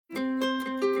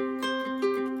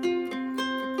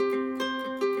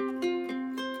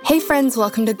Hey friends,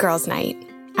 welcome to Girls Night.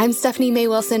 I'm Stephanie Mae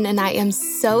Wilson, and I am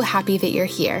so happy that you're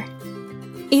here.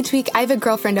 Each week, I have a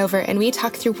girlfriend over, and we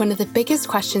talk through one of the biggest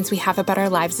questions we have about our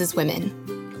lives as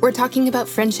women. We're talking about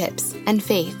friendships and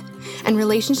faith and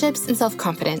relationships and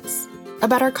self-confidence,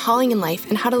 about our calling in life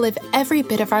and how to live every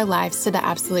bit of our lives to the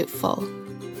absolute full.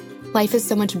 Life is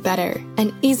so much better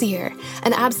and easier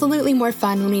and absolutely more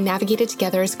fun when we navigate it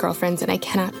together as girlfriends, and I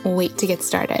cannot wait to get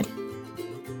started.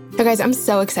 So guys, I'm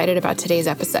so excited about today's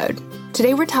episode.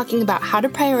 Today we're talking about how to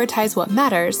prioritize what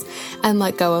matters and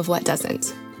let go of what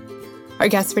doesn't. Our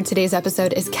guest for today's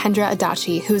episode is Kendra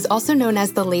Adachi, who is also known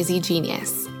as the Lazy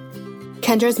Genius.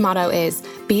 Kendra's motto is,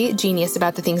 be genius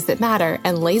about the things that matter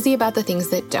and lazy about the things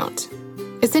that don't.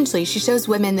 Essentially, she shows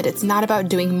women that it's not about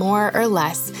doing more or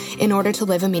less in order to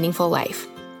live a meaningful life.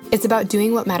 It's about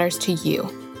doing what matters to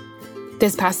you.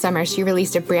 This past summer, she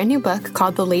released a brand new book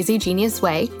called The Lazy Genius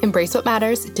Way, Embrace What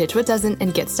Matters, Ditch What Doesn't,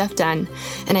 and Get Stuff Done,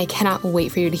 and I cannot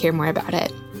wait for you to hear more about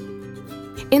it.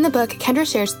 In the book,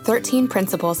 Kendra shares 13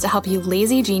 principles to help you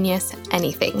lazy genius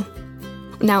anything.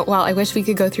 Now, while I wish we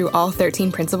could go through all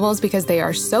 13 principles because they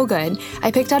are so good, I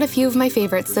picked out a few of my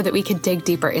favorites so that we could dig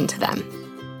deeper into them.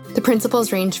 The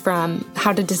principles range from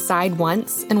how to decide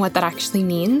once and what that actually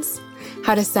means,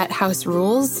 how to set house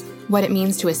rules, what it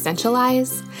means to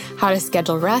essentialize, how to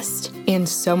schedule rest, and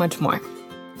so much more.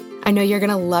 I know you're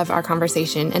going to love our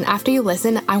conversation, and after you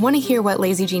listen, I want to hear what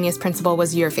Lazy Genius principle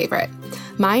was your favorite.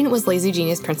 Mine was Lazy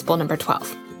Genius principle number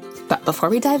 12. But before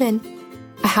we dive in,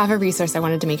 I have a resource I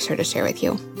wanted to make sure to share with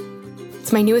you.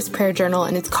 It's my newest prayer journal,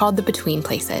 and it's called The Between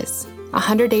Places,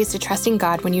 100 Days to Trusting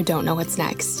God When You Don't Know What's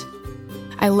Next.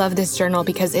 I love this journal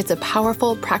because it's a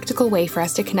powerful, practical way for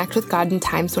us to connect with God in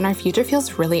times when our future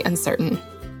feels really uncertain.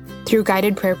 Through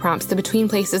guided prayer prompts, The Between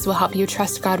Places will help you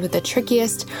trust God with the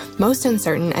trickiest, most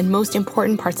uncertain, and most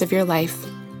important parts of your life.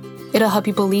 It'll help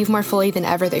you believe more fully than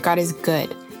ever that God is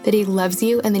good, that He loves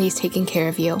you, and that He's taking care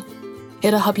of you.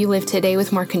 It'll help you live today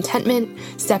with more contentment,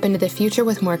 step into the future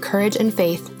with more courage and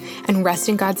faith, and rest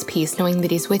in God's peace knowing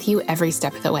that He's with you every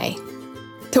step of the way.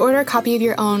 To order a copy of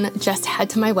your own, just head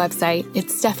to my website.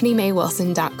 It's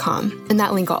stephaniemaywilson.com, and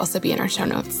that link will also be in our show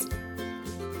notes.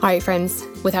 All right, friends,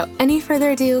 without any further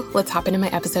ado, let's hop into my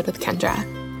episode with Kendra.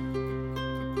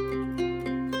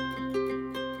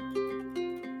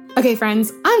 Okay,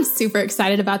 friends, I'm super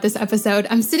excited about this episode.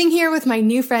 I'm sitting here with my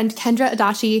new friend, Kendra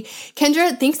Adachi.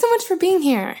 Kendra, thanks so much for being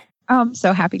here. I'm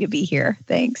so happy to be here.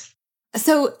 Thanks.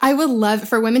 So I would love,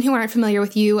 for women who aren't familiar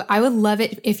with you, I would love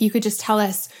it if you could just tell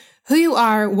us who you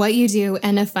are, what you do,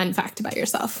 and a fun fact about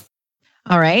yourself.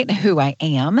 All right. Who I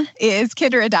am is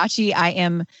Kendra Adachi. I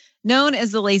am known as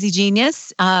the Lazy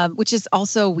Genius, which is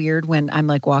also weird when I'm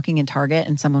like walking in Target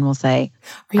and someone will say,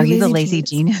 are you the Lazy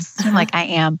Genius? I'm like, I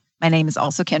am. My name is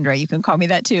also Kendra. You can call me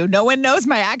that too. No one knows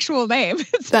my actual name.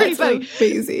 It's That's pretty funny.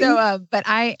 Amazing. So, but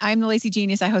I'm the Lazy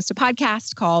Genius. I host a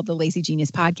podcast called the Lazy Genius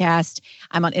Podcast.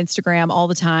 I'm on Instagram all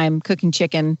the time, cooking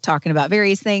chicken, talking about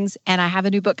various things. And I have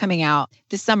a new book coming out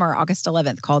this summer, August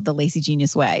 11th, called The Lazy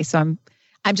Genius Way. So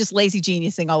I'm just lazy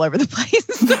geniusing all over the place.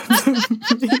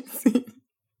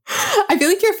 I feel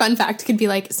like your fun fact could be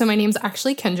like, so my name's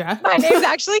actually Kendra. My name's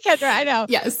actually Kendra. I know.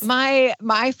 Yes. My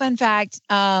fun fact,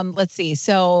 let's see.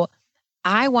 So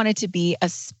I wanted to be a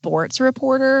sports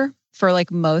reporter for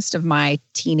like most of my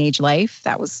teenage life.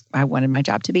 That was, I wanted my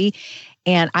job to be.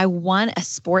 And I won a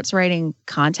sports writing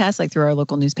contest, like through our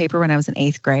local newspaper when I was in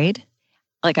 8th grade.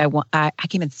 Like I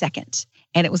came in second,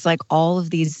 and it was like all of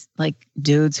these like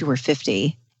dudes who were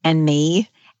 50 and me.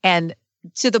 And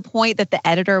to the point that the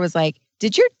editor was like,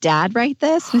 did your dad write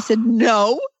this? And I said,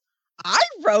 no, I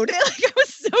wrote it. Like I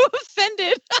was so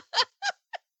offended.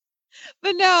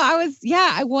 But no,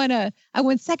 I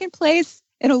won second place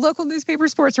in a local newspaper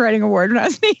sports writing award when I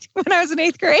was in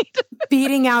 8th grade.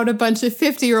 Beating out a bunch of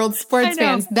 50-year-old sports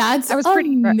fans. I was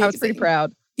pretty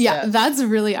proud. Yeah, that's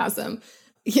really awesome.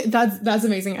 Yeah, that's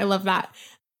amazing. I love that.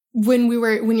 When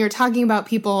you're talking about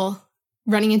people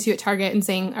running into at Target and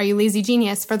saying, are you Lazy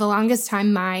Genius? For the longest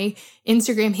time, my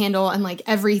Instagram handle and like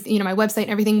everything, my website and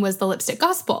everything was The Lipstick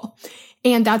Gospel.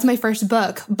 And that's my first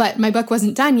book, but my book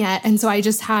wasn't done yet. And so I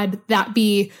just had that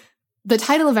be the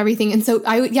title of everything. And so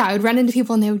I would run into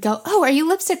people and they would go, oh, are you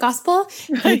Lipstick Gospel?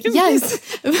 Like,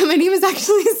 yes. My name is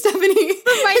actually Stephanie.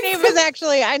 My name is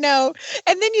actually, I know.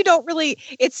 And then you don't really,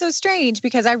 it's so strange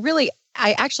because I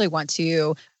actually want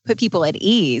to put people at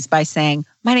ease by saying,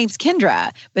 my name's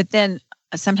Kendra. But then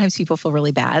sometimes people feel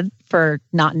really bad for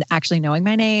not actually knowing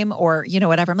my name or,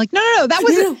 whatever. I'm like, no, that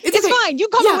was, it's okay. Fine. You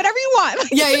call me whatever you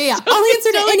want. Yeah. I'll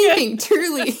answer to anything,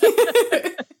 truly.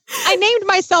 I named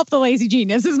myself the lazy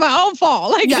genius. It's my own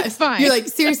fault. Like, yes, it's fine. You're like,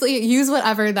 seriously, use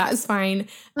whatever. That's fine.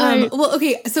 Right. Well,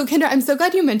 okay. So Kendra, I'm so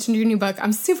glad you mentioned your new book.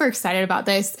 I'm super excited about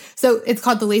this. So it's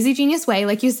called The Lazy Genius Way,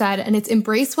 like you said, and it's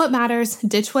embrace what matters,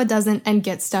 ditch what doesn't, and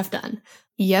get stuff done.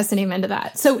 Yes, and amen to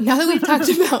that. So now that we've talked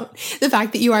about the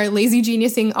fact that you are lazy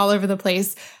geniusing all over the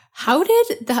place, how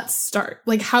did that start?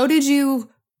 Like, how did you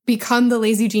become the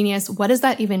lazy genius? What does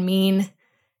that even mean?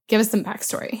 Give us some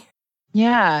backstory.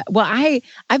 Yeah. Well,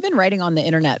 I've been writing on the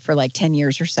internet for like 10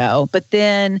 years or so, but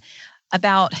then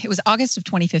it was August of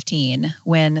 2015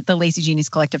 when the Lazy Genius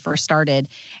Collective first started.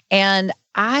 And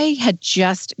I had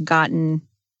just gotten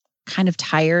kind of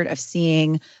tired of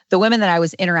seeing the women that I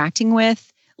was interacting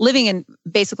with living in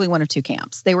basically one of two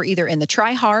camps. They were either in the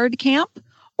try hard camp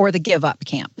or the give up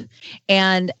camp.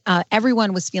 And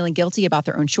everyone was feeling guilty about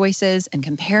their own choices and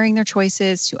comparing their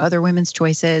choices to other women's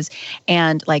choices.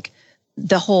 And like,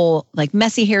 the whole like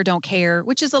messy hair, don't care,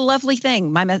 which is a lovely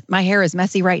thing. My hair is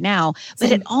messy right now,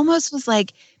 but it almost was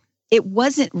like it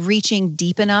wasn't reaching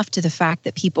deep enough to the fact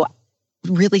that people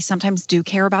really sometimes do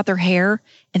care about their hair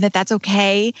and that that's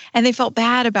okay. And they felt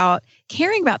bad about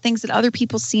caring about things that other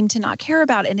people seem to not care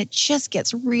about. And it just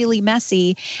gets really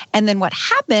messy. And then what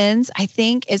happens, I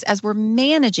think, is as we're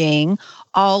managing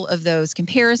all of those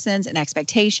comparisons and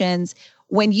expectations,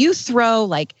 when you throw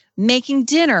like making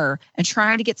dinner and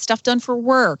trying to get stuff done for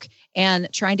work and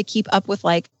trying to keep up with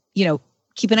like,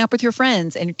 keeping up with your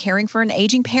friends and caring for an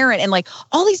aging parent and like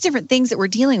all these different things that we're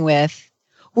dealing with,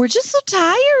 we're just so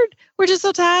tired. We're just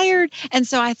so tired. And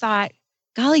so I thought,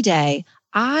 golly day,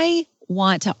 I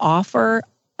want to offer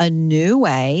a new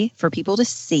way for people to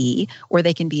see where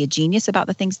they can be a genius about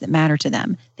the things that matter to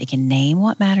them. They can name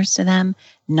what matters to them,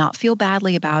 not feel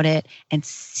badly about it, and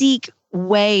seek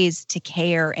ways to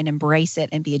care and embrace it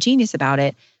and be a genius about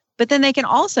it. But then they can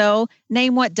also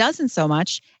name what doesn't so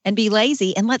much and be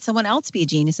lazy and let someone else be a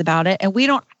genius about it. And we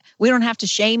don't have to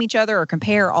shame each other or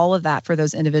compare all of that for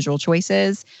those individual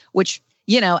choices, which,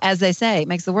 as they say,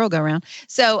 makes the world go round.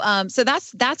 So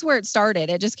that's where it started.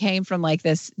 It just came from like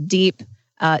this deep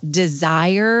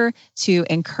desire to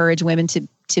encourage women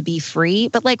to be free,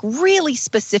 but like really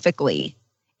specifically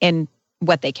in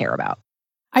what they care about.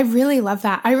 I really love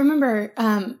that. I remember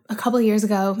several years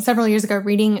ago,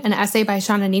 reading an essay by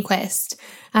Shauna Niequist,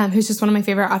 who's just one of my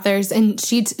favorite authors. And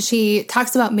she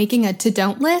talks about making a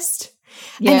to-don't list.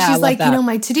 Yeah, and she's like, that.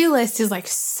 My to-do list is like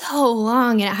so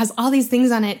long and it has all these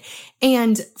things on it.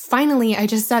 And finally, I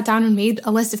just sat down and made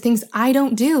a list of things I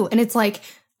don't do. And it's like,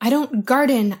 I don't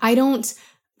garden. I don't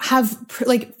have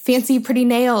like fancy, pretty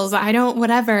nails. I don't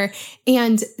whatever.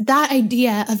 And that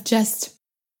idea of just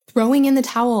throwing in the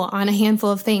towel on a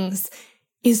handful of things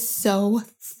is so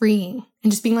freeing.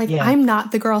 And just being like, I'm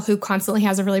not the girl who constantly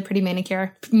has a really pretty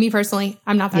manicure. Me personally,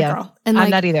 I'm not that girl. And I'm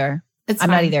not either. I'm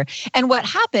not either. And what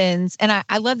happens, and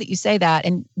I love that you say that,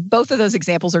 and both of those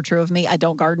examples are true of me. I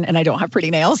don't garden and I don't have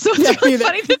pretty nails. So it's really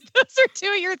funny that those are two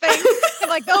of your things. And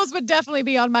like those would definitely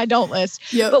be on my don't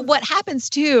list. Yep. But what happens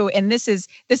too, and this is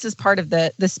part of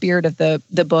the spirit of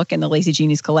the book and the Lazy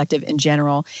Genius Collective in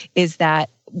general, is that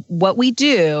what we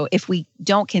do if we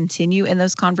don't continue in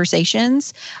those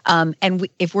conversations,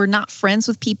 if we're not friends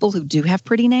with people who do have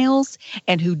pretty nails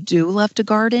and who do love to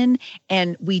garden,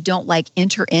 and we don't like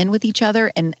enter in with each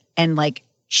other and like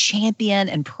champion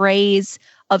and praise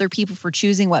other people for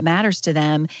choosing what matters to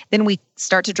them, then we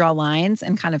start to draw lines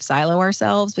and kind of silo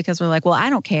ourselves because we're like, well, I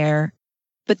don't care.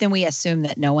 But then we assume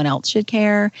that no one else should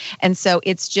care. And so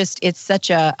it's such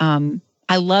a,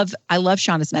 I love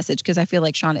Shauna's message because I feel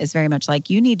like Shauna is very much like,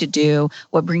 you need to do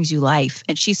what brings you life.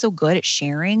 And she's so good at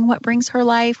sharing what brings her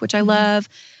life, which I love.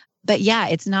 But yeah,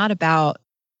 it's not about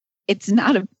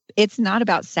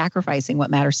sacrificing what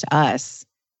matters to us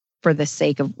for the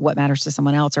sake of what matters to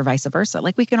someone else or vice versa.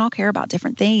 Like we can all care about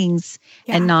different things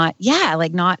and not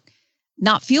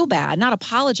feel bad, not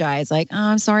apologize. Like, oh,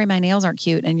 I'm sorry, my nails aren't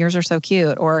cute and yours are so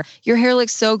cute. Or your hair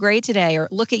looks so great today. Or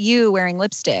look at you wearing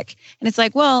lipstick. And it's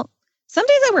like, well, some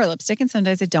days I wear lipstick and some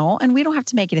days I don't. And we don't have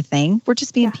to make it a thing. We're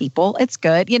just being people. It's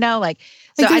good. So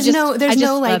there's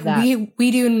no like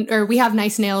we do, or we have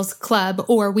nice nails club,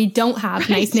 or we don't have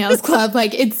nice nails club.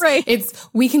 Like it's,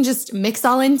 we can just mix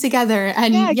all in together.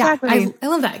 And I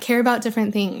love that. Care about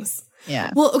different things.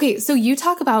 Yeah. Well, okay. So you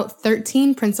talk about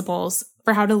 13 principles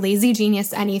for how to lazy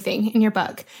genius anything in your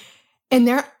book. And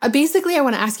there, basically I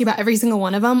want to ask you about every single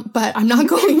one of them, but I'm not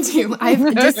going to.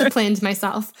 I've disciplined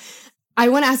myself. I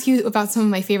want to ask you about some of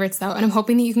my favorites, though, and I'm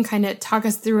hoping that you can kind of talk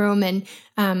us through them,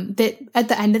 and that at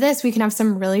the end of this, we can have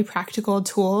some really practical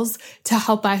tools to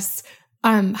help us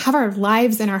have our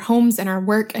lives and our homes and our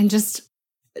work and just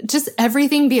just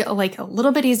everything be like a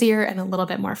little bit easier and a little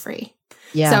bit more free.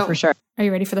 Yeah, so, for sure. Are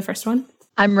you ready for the first one?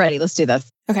 I'm ready. Let's do this.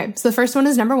 Okay. So the first one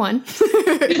is number 1.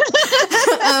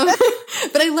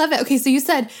 But I love it. Okay. So you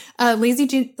said lazy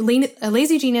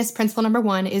genius principle number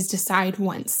 1 is decide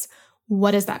once.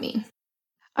 What does that mean?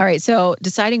 All right. So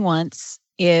deciding once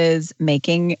is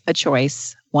making a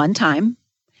choice one time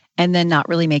and then not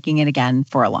really making it again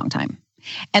for a long time.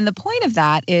 And the point of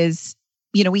that is,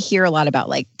 we hear a lot about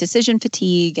like decision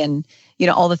fatigue and,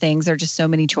 all the things. There are just so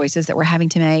many choices that we're having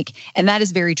to make. And that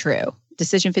is very true.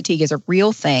 Decision fatigue is a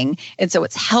real thing. And so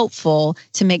it's helpful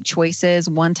to make choices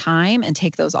one time and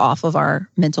take those off of our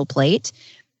mental plate.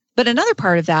 But another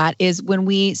part of that is when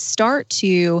we start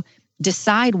to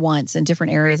decide once in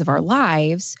different areas of our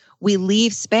lives, we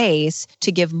leave space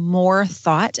to give more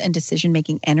thought and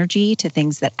decision-making energy to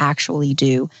things that actually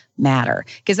do matter.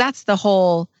 Because that's the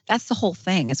whole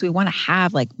thing, is we want to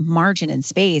have like margin and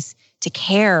space to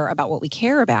care about what we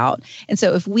care about. And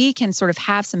so if we can sort of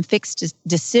have some fixed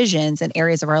decisions in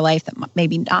areas of our life that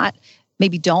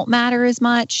maybe don't matter as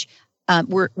much,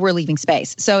 we're leaving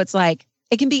space. So it's like,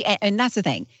 it can be, and that's the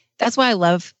thing. That's why I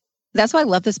love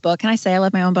this book. Can I say I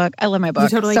love my own book? I love my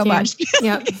book so much.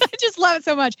 Yep. I just love it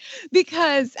so much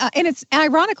because, and it's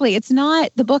ironically, it's not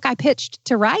the book I pitched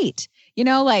to write.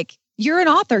 Like you're an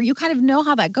author, you kind of know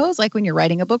how that goes. Like when you're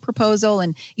writing a book proposal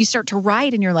and you start to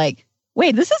write and you're like,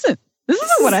 wait, this isn't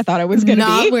what I thought it was going to be.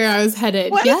 Not where I was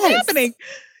headed. What is happening?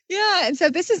 Yeah. And so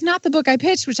this is not the book I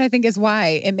pitched, which I think is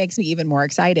why it makes me even more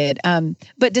excited.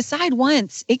 But decide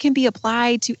once, it can be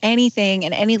applied to anything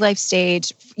in any life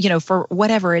stage, for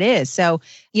whatever it is. So,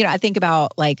 I think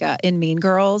about like in Mean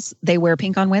Girls, they wear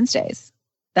pink on Wednesdays.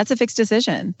 That's a fixed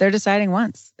decision. They're deciding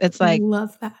once. It's like, I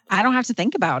love that. I don't have to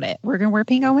think about it. We're going to wear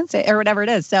pink on Wednesday or whatever it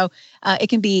is. So it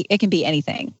can be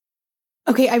anything.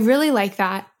 Okay. I really like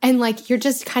that. And like, you're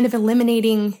just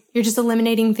eliminating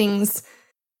things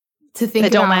to think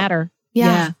that about. Don't matter.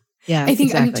 Yeah. Yeah. I think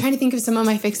exactly. I'm trying to think of some of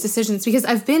my fixed decisions because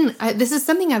this is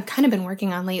something I've kind of been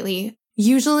working on lately.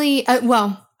 Usually,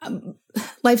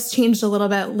 life's changed a little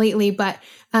bit lately, but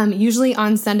usually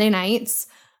on Sunday nights,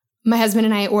 my husband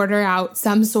and I order out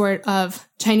some sort of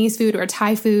Chinese food or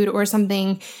Thai food or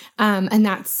something. And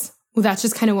that's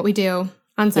just kind of what we do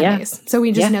on Sundays. Yeah. So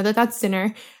we just know that that's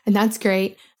dinner and that's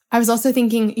great. I was also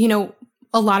thinking,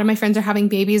 a lot of my friends are having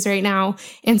babies right now.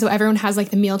 And so everyone has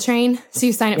like the meal train. So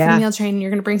you sign up for the meal train and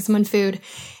you're going to bring someone food.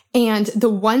 And the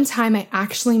one time I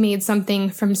actually made something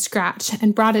from scratch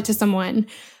and brought it to someone,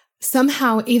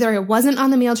 somehow either it wasn't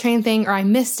on the meal train thing or I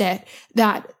missed it,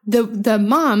 that the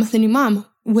new mom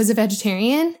was a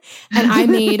vegetarian and I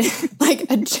made like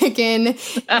a chicken,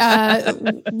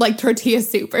 like tortilla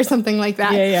soup or something like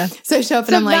that. Yeah. So I show up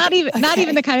and I'm like, not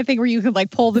even the kind of thing where you could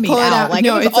like pull the meat out. Like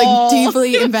no, it's like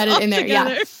deeply embedded in there.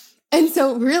 Together. Yeah. And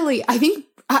so really, I think,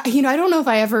 I don't know if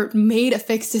I ever made a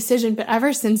fixed decision, but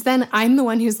ever since then, I'm the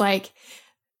one who's like,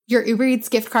 your Uber Eats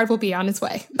gift card will be on its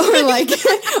way. Or like,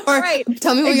 or right.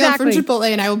 Tell me what you want from Chipotle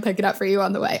and I will pick it up for you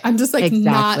on the way. I'm just like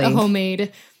not a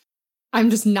homemade. I'm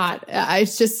just not.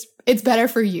 It's better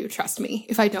for you. Trust me.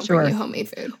 If I don't bring you homemade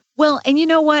food. Well, and you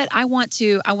know what? I want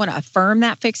to affirm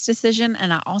that fixed decision.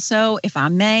 And I also, if I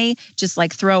may, just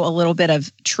like throw a little bit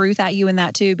of truth at you in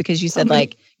that too, because you said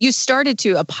like you started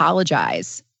to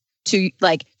apologize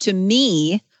to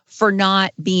me for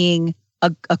not being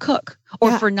a cook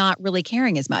or for not really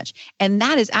caring as much. And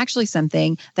that is actually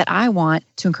something that I want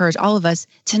to encourage all of us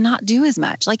to not do as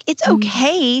much. Like it's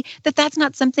okay that that's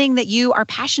not something that you are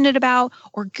passionate about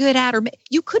or good at, or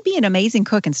you could be an amazing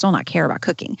cook and still not care about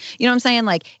cooking. You know what I'm saying?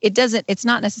 Like it's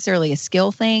not necessarily a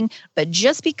skill thing, but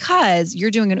just because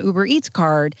you're doing an Uber Eats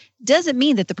card doesn't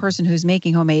mean that the person who's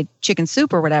making homemade chicken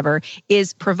soup or whatever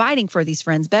is providing for these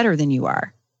friends better than you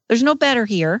are. There's no better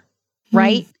here.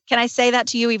 Right? Can I say that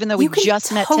to you even though we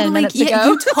just met 10 minutes ago?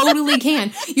 You totally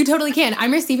can. You totally can.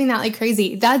 I'm receiving that like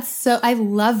crazy. I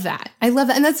love that. I love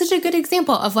that. And that's such a good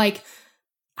example of like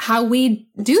how we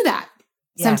do that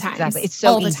sometimes. Exactly. It's so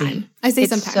all easy. The time. I say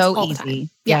it's sometimes. So all easy. The time.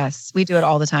 Yes, we do it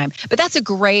all the time. But that's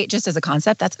just as a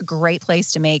concept, that's a great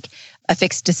place to make a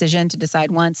fixed decision to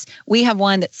decide once. We have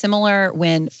one that's similar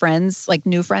when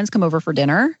new friends come over for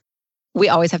dinner. We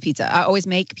always have pizza. I always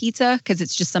make pizza because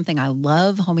it's just something I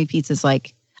love. Homemade pizza is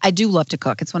like, I do love to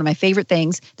cook. It's one of my favorite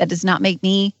things. That does not make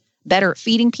me better at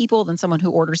feeding people than someone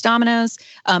who orders Domino's.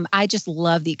 I just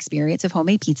love the experience of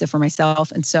homemade pizza for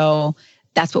myself. And so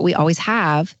that's what we always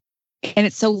have. And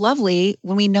it's so lovely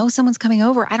when we know someone's coming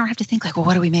over. I don't have to think like, well,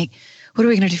 what do we make? What are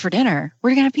we going to do for dinner? We're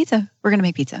going to have pizza. We're going to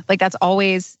make pizza. Like that's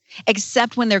always,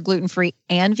 except when they're gluten-free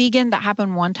and vegan. That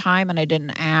happened one time and I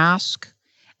didn't ask.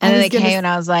 And then they came and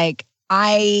I was like,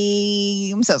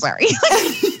 I'm so sorry.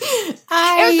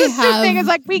 It was the thing. It's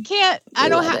like, we can't, I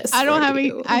don't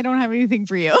have anything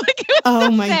for you. Oh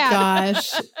my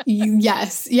gosh.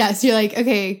 Yes. You're like,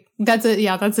 okay, that's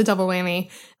a double whammy.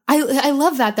 I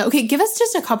love that though. Okay. Give us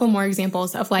just a couple more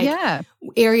examples of like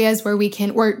areas where we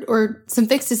can, or some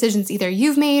fixed decisions either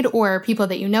you've made or people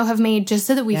that you know have made, just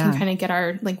so that we can kind of get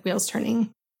our like wheels turning.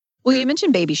 Well, you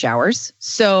mentioned baby showers.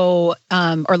 So,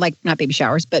 or like not baby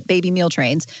showers, but baby meal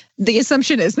trains. The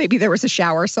assumption is maybe there was a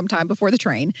shower sometime before the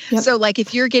train. Yep. So like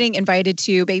if you're getting invited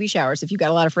to baby showers, if you've got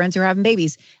a lot of friends who are having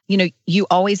babies, you know, you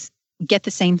always get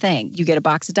the same thing. You get a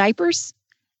box of diapers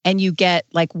and you get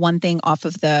like one thing off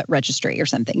of the registry or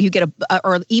something. You get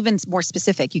or even more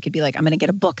specific, you could be like, I'm going to get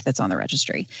a book that's on the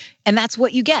registry. And that's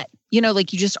what you get. You know,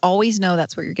 like you just always know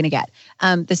that's what you're going to get.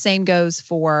 The same goes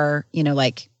for, you know,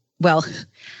 like, well,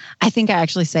 I think I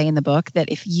actually say in the book that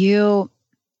if you,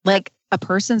 like, a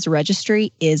person's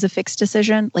registry is a fixed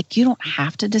decision, like you don't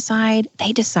have to decide.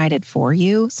 They decided for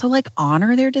you. So like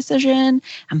honor their decision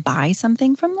and buy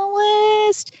something from the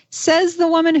list, says the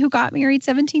woman who got married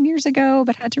 17 years ago,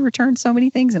 but had to return so many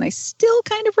things. And I still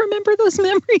kind of remember those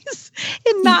memories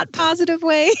in not positive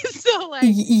ways. So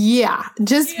like,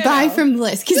 just buy from the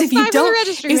list. Because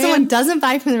if someone doesn't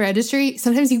buy from the registry,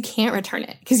 sometimes you can't return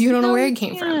it because you don't know where it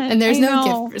came from. And there's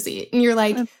no gift receipt. And you're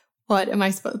like, what am I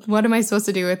supposed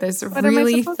to do with this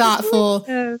really thoughtful,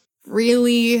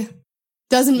 really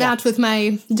doesn't match with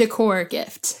my decor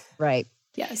gift? Right.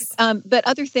 Yes. But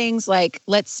other things like,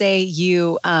 let's say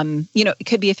you, it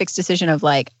could be a fixed decision of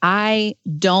like,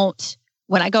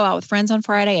 when I go out with friends on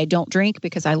Friday, I don't drink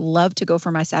because I love to go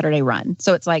for my Saturday run.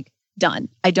 So it's like done.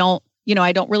 I don't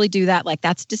really do that. Like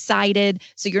that's decided.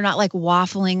 So you're not like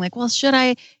waffling like, well, should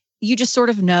I? You just sort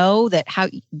of know that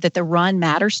the run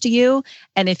matters to you.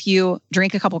 And if you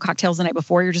drink a couple cocktails the night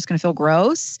before, you're just going to feel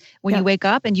gross when you wake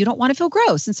up and you don't want to feel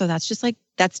gross. And so that's just like,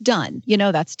 that's done,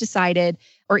 that's decided.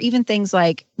 Or even things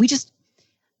like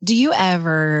do you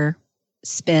ever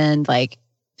spend like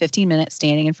 15 minutes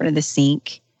standing in front of the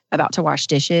sink about to wash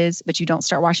dishes, but you don't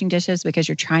start washing dishes because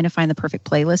you're trying to find the perfect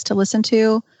playlist to listen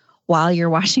to while you're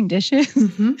washing dishes?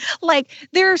 Mm-hmm. Like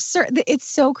it's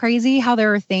so crazy how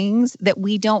there are things that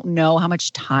we don't know how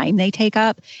much time they take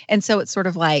up. And so it's sort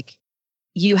of like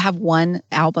you have one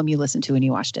album you listen to when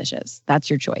you wash dishes. That's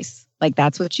your choice. Like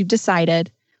that's what you've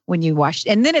decided when you wash.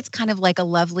 And then it's kind of like a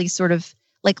lovely sort of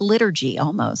like liturgy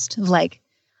almost. Like,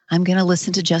 I'm going to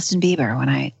listen to Justin Bieber when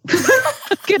I'm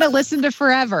going to listen to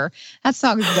Forever. That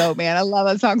song is dope, man. I love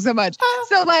that song so much.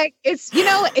 So like, it's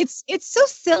so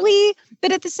silly,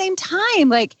 but at the same time,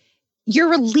 like you're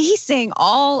releasing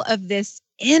all of this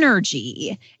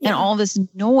energy and all this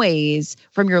noise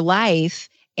from your life.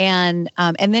 And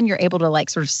then you're able to like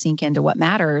sort of sink into what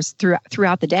matters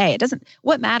throughout the day.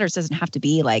 What matters doesn't have to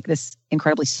be like this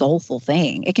incredibly soulful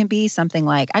thing. It can be something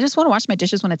like, I just want to wash my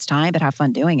dishes when it's time, but have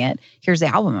fun doing it. Here's the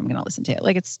album I'm going to listen to.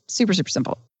 Like it's super, super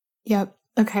simple. Yep.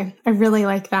 Okay. I really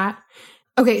like that.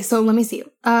 Okay. So let me see.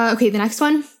 Okay. The next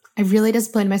one, I really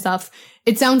disciplined myself.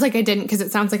 It sounds like I didn't because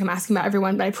it sounds like I'm asking about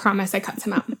everyone, but I promise I cut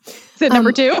some out. Is it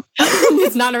number 2?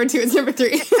 It's not number 2. It's number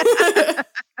 3.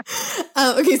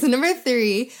 Okay, so number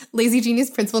 3, Lazy Genius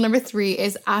principle number 3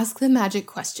 is ask the magic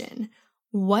question.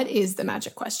 What is the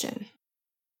magic question?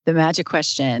 The magic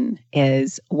question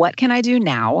is, what can I do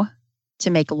now to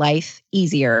make life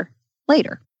easier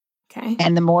later? Okay.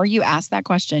 And the more you ask that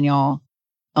question, y'all,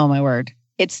 oh my word,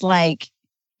 it's like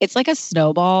a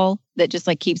snowball that just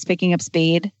like keeps picking up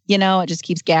speed. It just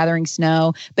keeps gathering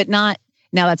snow, but not.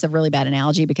 Now that's a really bad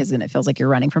analogy because then it feels like you're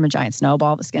running from a giant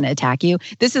snowball that's going to attack you.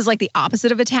 This is like the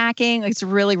opposite of attacking. Like, it's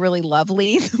really, really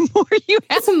lovely. The more you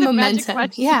have some momentum.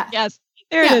 Yeah. Yes.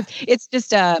 There it is. It's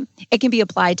just, it can be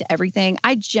applied to everything.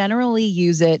 I generally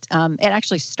use it. It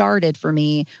actually started for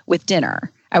me with dinner.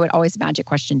 I would always magic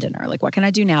question dinner. Like, what can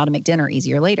I do now to make dinner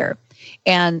easier later?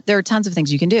 And there are tons of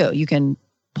things you can do. You can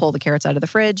pull the carrots out of the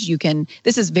fridge.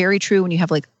 This is very true when you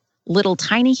have like little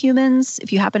tiny humans,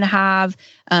 if you happen to have,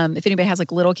 if anybody has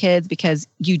like little kids, because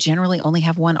you generally only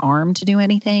have one arm to do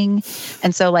anything.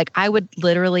 And so like I would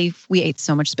literally, we ate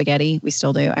so much spaghetti. We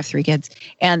still do. I have 3 kids.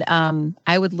 And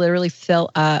I would literally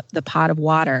fill up the pot of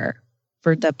water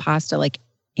for the pasta like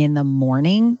in the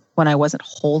morning when I wasn't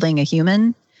holding a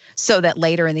human, so that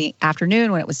later in the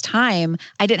afternoon when it was time,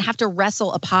 I didn't have to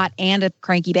wrestle a pot and a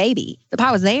cranky baby. The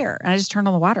pot was there and I just turned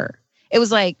on the water. It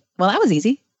was like, well, that was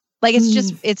easy. Like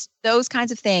it's those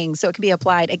kinds of things. So it can be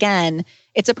applied. Again,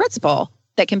 it's a principle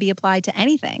that can be applied to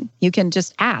anything. You can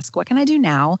just ask, what can I do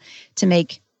now to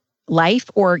make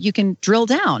life, or you can drill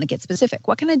down and get specific.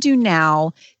 What can I do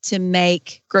now to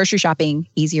make grocery shopping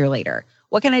easier later?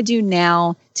 What can I do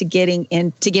now to getting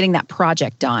that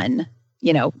project done,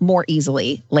 more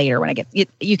easily later when I get it?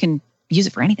 You can use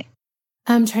it for anything.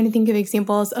 I'm trying to think of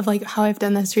examples of like how I've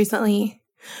done this recently.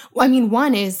 Well, I mean,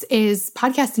 one is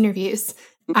podcast interviews.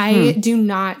 Mm-hmm. I do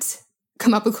not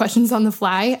come up with questions on the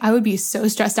fly. I would be so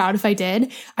stressed out if I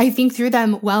did. I think through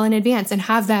them well in advance and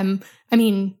have them,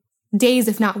 days,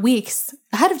 if not weeks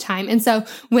ahead of time. And so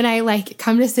when I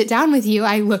come to sit down with you,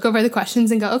 I look over the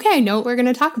questions and go, okay, I know what we're going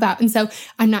to talk about. And so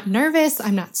I'm not nervous.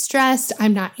 I'm not stressed.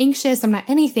 I'm not anxious. I'm not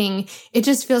anything. It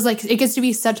just feels like it gets to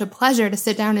be such a pleasure to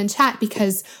sit down and chat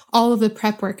because all of the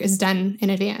prep work is done in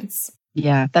advance.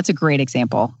 Yeah, that's a great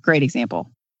example. Great example.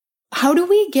 How do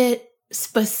we get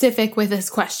specific with this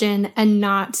question and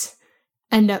not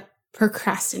end up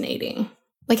procrastinating?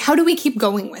 How do we keep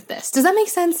going with this? Does that make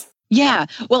sense? Yeah.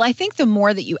 Well, I think the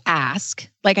more that you ask,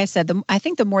 like I said, I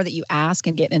think the more that you ask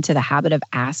and get into the habit of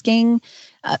asking,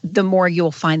 the more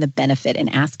you'll find the benefit in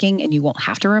asking, and you won't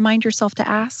have to remind yourself to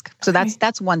ask. So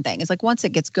that's one thing. It's once it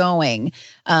gets going,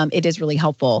 it is really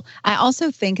helpful. I also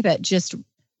think that just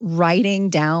writing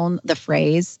down the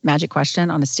phrase magic question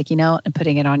on a sticky note and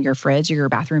putting it on your fridge or your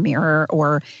bathroom mirror,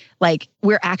 or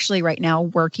we're actually right now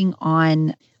working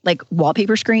on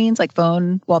wallpaper screens,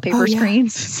 phone wallpaper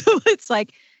screens. So it's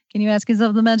can you ask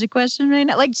yourself the magic question right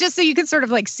now? Just so you can sort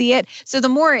of see it. So the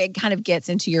more it kind of gets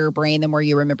into your brain, the more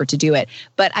you remember to do it.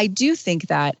 But I do think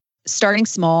that starting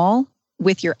small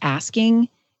with your asking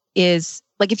is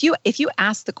if you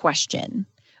ask the question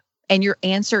and your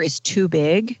answer is too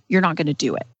big, you're not going to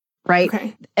do it, right?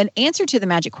 Okay. An answer to the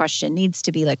magic question needs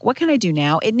to be what can I do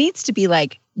now? It needs to be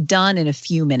done in a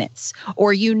few minutes,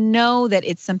 or that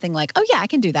it's something oh yeah, I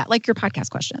can do that. Your podcast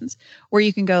questions, where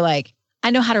you can go I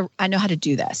know how to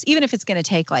do this. Even if it's going to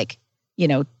take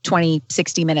 20,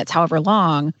 60 minutes, however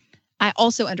long, I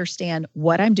also understand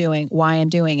what I'm doing, why I'm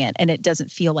doing it, and it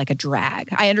doesn't feel like a drag.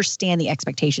 I understand the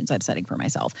expectations I'm setting for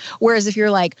myself. Whereas if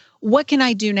you're what can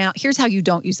I do now? Here's how you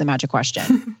don't use the magic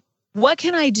question. What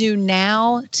can I do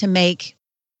now to make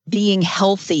being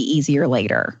healthy easier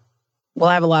later? Well,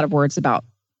 I have a lot of words about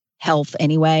health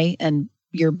anyway, and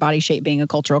your body shape being a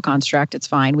cultural construct, it's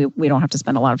fine. We don't have to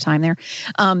spend a lot of time there.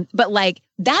 But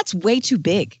that's way too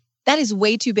big. That is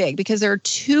way too big because there are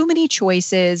too many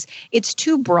choices. It's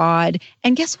too broad.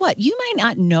 And guess what? You might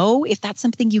not know if that's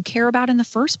something you care about in the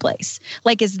first place.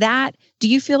 Do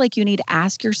you feel like you need to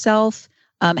ask yourself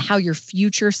how your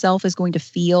future self is going to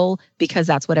feel because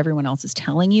that's what everyone else is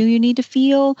telling you need to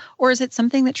feel? Or is it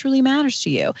something that truly matters to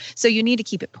you? So you need to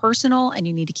keep it personal and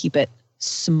you need to keep it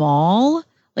small,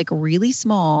 really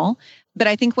small. But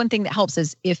I think one thing that helps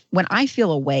is when I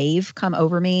feel a wave come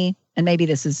over me, and maybe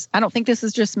I don't think this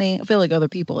is just me. I feel like other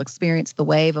people experience the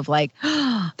wave of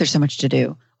there's so much to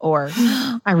do, or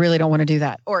I really don't want to do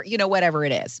that, or, whatever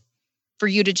it is. For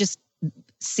you to just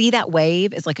see that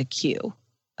wave as a cue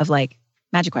of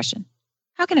magic question.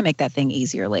 How can I make that thing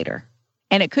easier later?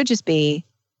 And it could just be,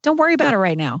 don't worry about it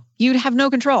right now. You'd have no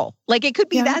control. It could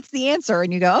be that's the answer.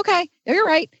 And you go, okay, you're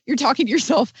right. You're talking to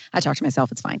yourself. I talk to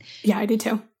myself. It's fine. Yeah, I do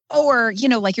too. Or,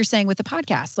 like you're saying with the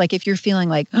podcast, if you're feeling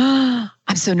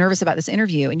I'm so nervous about this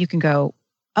interview, and you can go,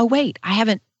 oh, wait, I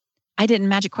didn't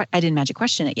magic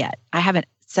question it yet. I haven't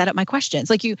set up my questions.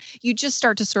 You just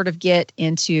start to sort of get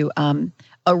into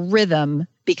a rhythm,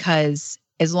 because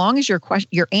as long as your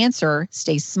answer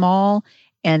stays small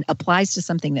and applies to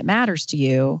something that matters to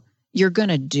you, you're going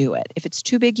to do it. If it's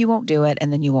too big, you won't do it,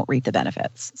 and then you won't reap the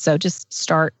benefits. So just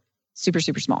start super,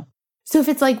 super small. So if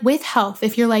it's with health,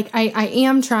 if you're I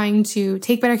am trying to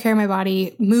take better care of my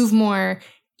body, move more,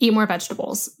 eat more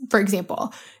vegetables, for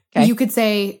example, you could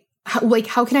say,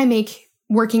 how can I make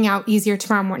working out easier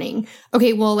tomorrow morning?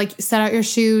 Okay, well, set out your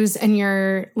shoes and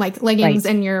your leggings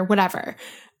and your whatever.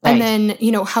 Right. And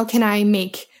then, how can I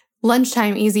make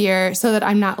lunchtime easier so that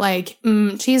I'm not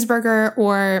cheeseburger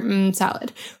or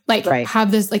salad,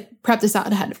 have this, prep this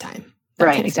out ahead of time.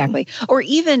 Right. Exactly. Or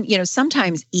even,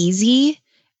 sometimes easy,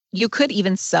 you could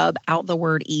even sub out the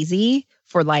word easy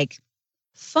for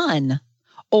fun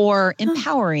or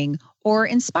empowering or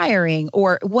inspiring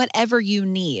or whatever you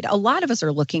need. A lot of us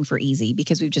are looking for easy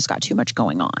because we've just got too much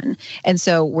going on. And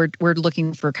so we're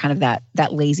looking for kind of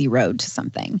that lazy road to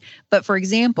something. But for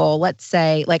example, let's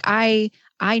say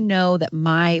I know that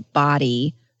my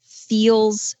body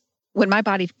feels, when my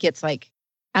body gets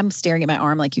I'm staring at my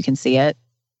arm, you can see it.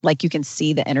 You can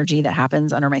see the energy that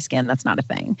happens under my skin. That's not a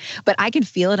thing. But I can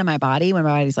feel it in my body when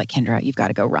my body's Kendra, you've got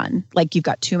to go run. You've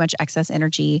got too much excess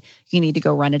energy. You need to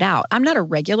go run it out. I'm not a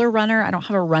regular runner. I don't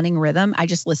have a running rhythm. I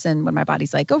just listen when my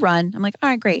body's go run. I'm all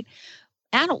right, great.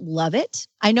 I don't love it.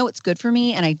 I know it's good for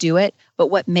me and I do it. But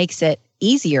what makes it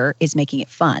easier is making it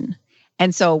fun.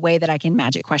 And so a way that I can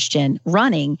magic question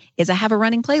running is I have a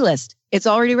running playlist. It's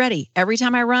already ready. Every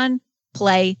time I run,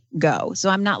 play, go. So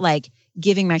I'm not like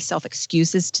giving myself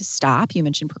excuses to stop. You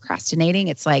mentioned procrastinating.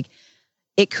 It's like,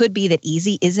 it could be that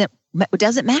easy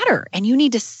doesn't matter. And you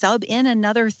need to sub in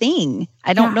another thing.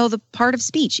 I don't know the part of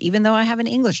speech, even though I have an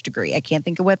English degree. I can't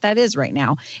think of what that is right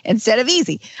now instead of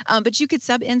easy. But you could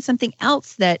sub in something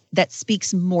else that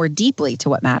speaks more deeply to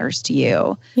what matters to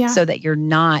you so that you're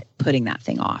not putting that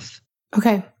thing off.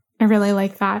 Okay. I really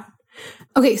like that.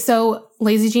 Okay. So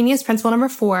Lazy Genius principle number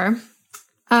 4,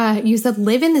 you said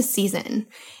live in the season.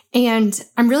 And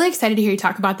I'm really excited to hear you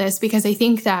talk about this because I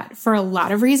think that for a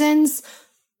lot of reasons,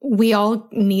 we all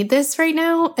need this right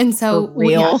now. And so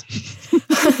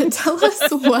tell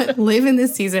us what live in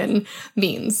this season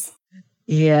means.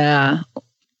 Yeah.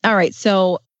 All right.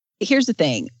 So here's the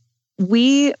thing.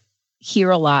 We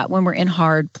hear a lot when we're in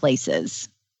hard places.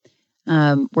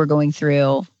 We're going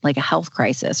through like a health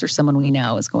crisis, or someone we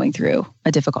know is going through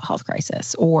a difficult health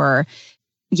crisis, or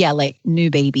like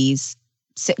new babies,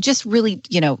 just really,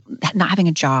 not having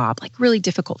a job, like really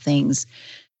difficult things.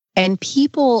 And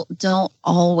people don't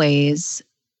always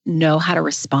know how to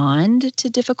respond to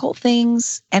difficult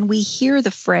things. And we hear the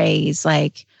phrase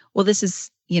like, well, this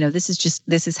is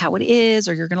how it is,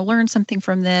 or you're going to learn something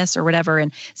from this or whatever.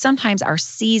 And sometimes our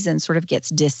season sort of gets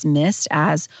dismissed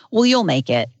as, well, you'll make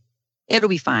it. It'll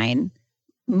be fine.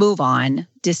 Move on,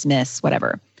 dismiss,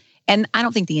 whatever. And I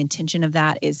don't think the intention of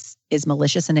that is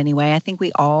malicious in any way. I think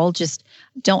we all just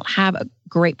don't have a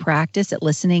great practice at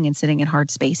listening and sitting in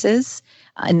hard spaces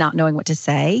and not knowing what to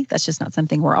say. That's just not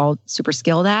something we're all super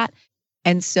skilled at.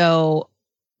 And so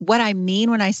what I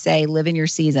mean when I say live in your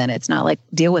season, it's not like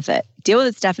deal with it. Deal with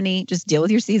it, Stephanie. Just deal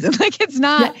with your season. Like it's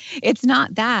not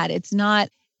that.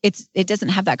 It doesn't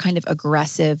have that kind of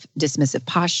aggressive, dismissive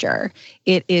posture.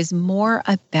 It is more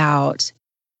about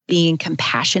being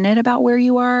compassionate about where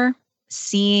you are,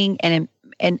 seeing and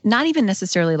not even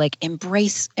necessarily like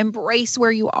embrace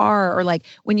where you are, or like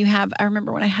when you have, I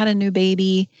remember when I had a new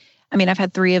baby, I mean, I've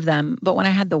had 3 of them, but when I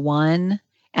had the one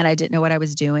and I didn't know what I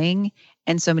was doing,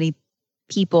 and so many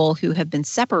people who have been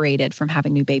separated from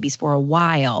having new babies for a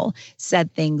while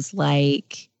said things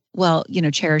like, well,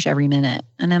 cherish every minute.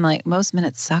 And I'm like, most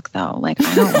minutes suck though. Like,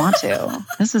 I don't want to.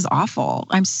 This is awful.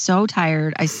 I'm so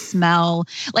tired. I smell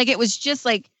like, it was just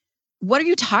like, what are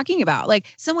you talking about? Like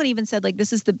someone even said like,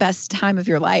 this is the best time of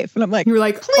your life. And I'm like, you were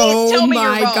like, please tell me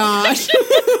you're wrong. Gosh.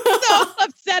 So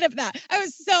upset of that. I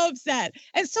was so upset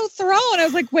and so thrown. I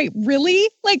was like, wait, really?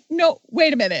 Like, no,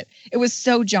 wait a minute. It was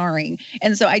so jarring.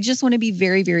 And so I just want to be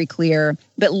very, very clear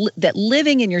that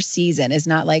living in your season is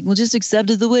not like, well, just accept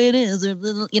it the way it is. Or,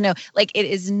 like it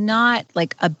is not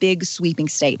like a big sweeping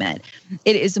statement.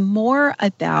 It is more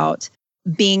about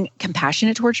being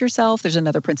compassionate towards yourself. There's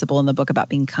another principle in the book about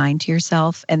being kind to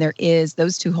yourself. And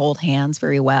those two hold hands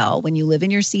very well. When you live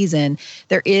in your season,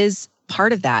 there is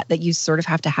part of that you sort of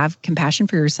have to have compassion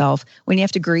for yourself when you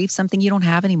have to grieve something you don't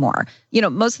have anymore.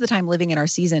 Most of the time living in our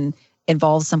season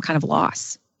involves some kind of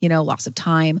loss, loss of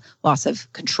time, loss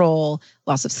of control,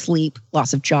 loss of sleep,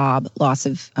 loss of job, loss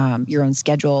of your own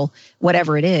schedule,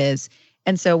 whatever it is.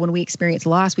 And so when we experience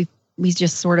loss, we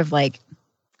just sort of like,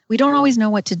 we don't always know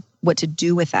what to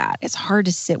do with that. It's hard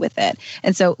to sit with it.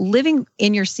 And so living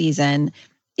in your season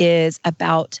is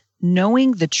about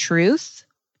knowing the truth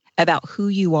about who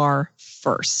you are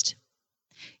first.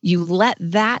 You let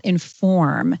that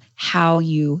inform how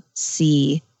you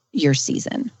see your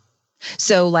season.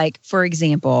 So like, for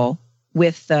example,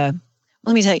 let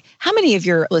me tell you, how many of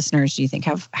your listeners do you think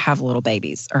have little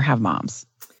babies or have moms?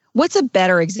 What's a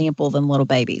better example than little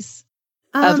babies?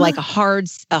 Of like a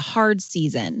hard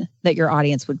season that your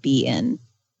audience would be in,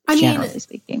 generally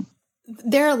speaking.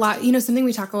 There are a lot, something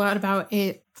we talk a lot about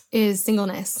is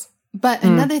singleness. But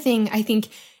another thing I think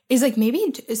is like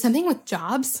maybe something with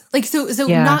jobs. Like, so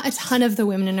not a ton of the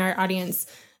women in our audience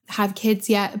have kids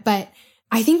yet, but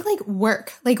I think like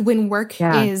work, like when work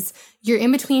is you're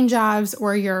in between jobs,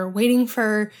 or you're waiting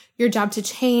for your job to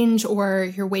change, or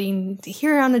you're waiting to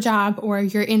hear on a job, or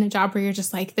you're in a job where you're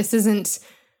just like, this isn't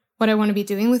what I want to be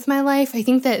doing with my life. I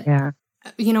think that, I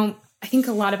think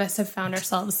a lot of us have found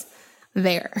ourselves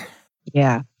there.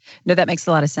 Yeah. No, that makes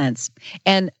a lot of sense.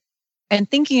 And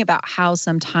thinking about how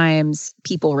sometimes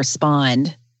people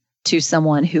respond to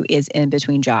someone who is in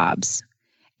between jobs,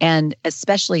 and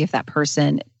especially if that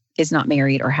person is not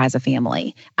married or has a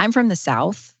family. I'm from the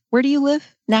South. Where do you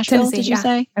live? Nashville, Tennessee, did you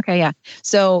say? Okay, yeah.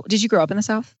 So did you grow up in the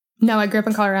South? No, I grew up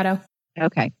in Colorado.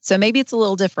 Okay. So maybe it's a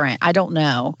little different. I don't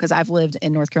know, because I've lived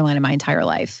in North Carolina my entire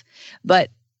life. But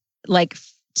like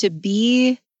to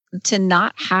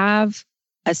not have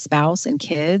a spouse and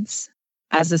kids,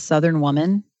 as a Southern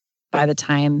woman, by the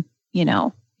time,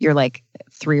 you're like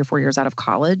 3 or 4 years out of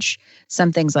college,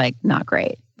 something's like not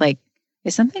great. Like,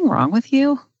 is something wrong with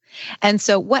you? And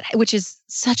so which is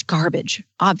such garbage,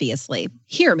 obviously.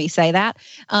 Hear me say that.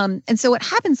 And so what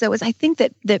happens though is I think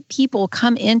that people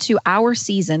come into our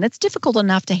season that's difficult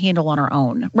enough to handle on our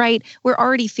own, right? We're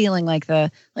already feeling like I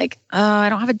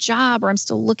don't have a job, or I'm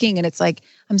still looking. And it's like,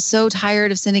 I'm so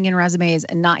tired of sending in resumes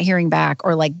and not hearing back,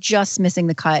 or like just missing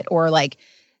the cut, or like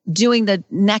doing the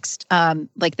next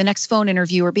phone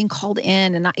interview, or being called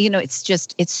in, and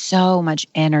it's so much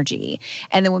energy.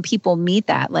 And then when people meet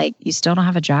that, like, you still don't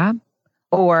have a job,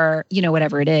 or,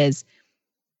 whatever it is,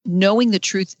 knowing the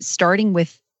truth, starting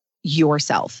with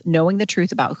yourself, knowing the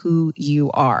truth about who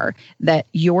you are, that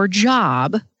your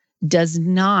job does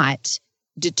not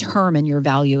determine your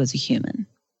value as a human.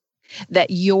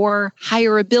 That your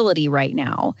higher ability right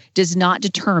now does not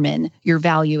determine your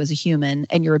value as a human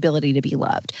and your ability to be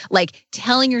loved. Like,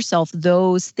 telling yourself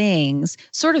those things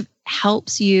sort of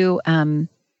helps you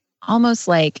almost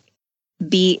like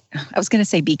be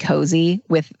cozy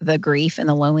with the grief and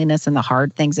the loneliness and the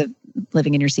hard things of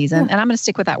living in your season. And I'm going to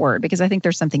stick with that word because I think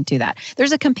there's something to that.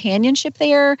 There's a companionship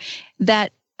there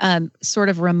that sort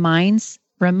of reminds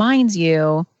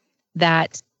you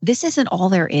that this isn't all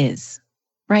there is.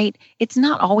 Right? It's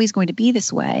not always going to be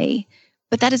this way,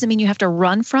 but that doesn't mean you have to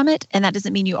run from it. And that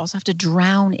doesn't mean you also have to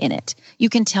drown in it. You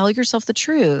can tell yourself the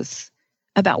truth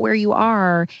about where you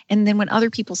are. And then when other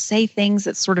people say things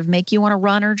that sort of make you want to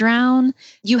run or drown,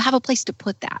 you have a place to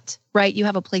put that, right? You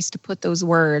have a place to put those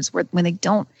words where when they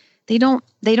don't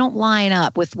line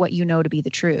up with what you know to be the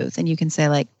truth. And you can say,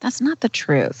 like, that's not the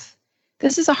truth.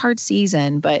 This is a hard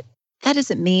season, but that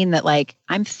doesn't mean that, like,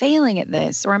 I'm failing at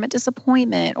this, or I'm a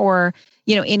disappointment, or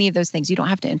any of those things. You don't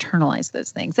have to internalize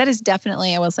those things. That is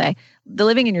definitely, I will say, the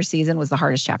living in your season was the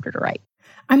hardest chapter to write.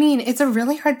 I mean, it's a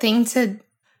really hard thing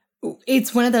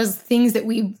it's one of those things that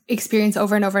we experience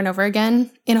over and over and over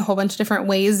again in a whole bunch of different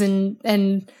ways.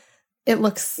 And it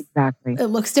looks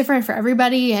different for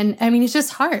everybody. And I mean, it's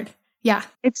just hard. Yeah.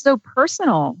 It's so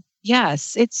personal.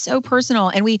 Yes. It's so personal.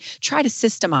 And we try to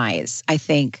systemize, I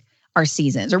think, our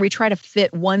seasons, or we try to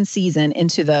fit one season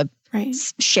into the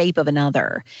shape of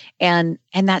another. And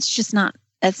that's not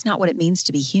what it means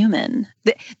to be human.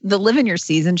 The live in your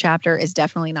season chapter is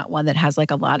definitely not one that has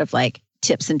like a lot of like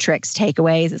tips and tricks,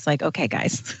 takeaways. It's like, okay,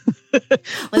 guys,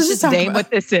 let's just name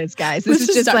what this is, guys. This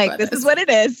is just like, this is what it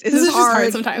is. This is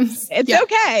hard sometimes. It's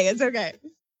okay. It's okay.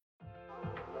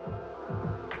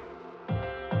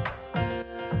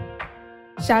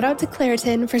 Shout out to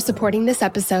Claritin for supporting this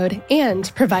episode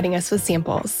and providing us with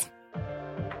samples.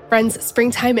 Friends,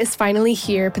 springtime is finally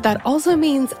here, but that also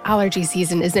means allergy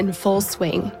season is in full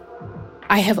swing.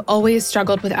 I have always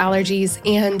struggled with allergies,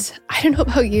 and I don't know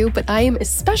about you, but I am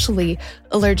especially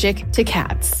allergic to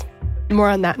cats. More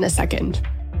on that in a second.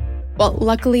 Well,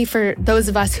 luckily for those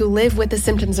of us who live with the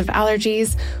symptoms of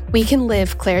allergies, we can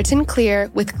live Claritin Clear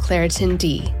with Claritin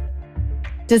D.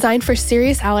 Designed for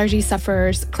serious allergy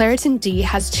sufferers, Claritin D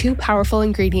has 2 powerful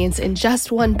ingredients in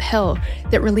just one pill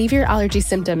that relieve your allergy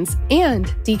symptoms and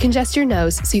decongest your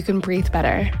nose so you can breathe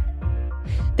better.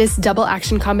 This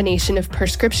double-action combination of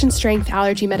prescription-strength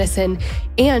allergy medicine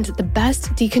and the best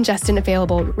decongestant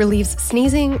available relieves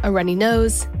sneezing, a runny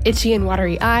nose, itchy and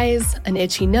watery eyes, an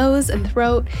itchy nose and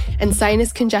throat, and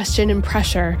sinus congestion and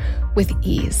pressure with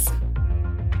ease.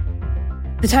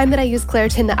 The time that I use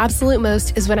Claritin the absolute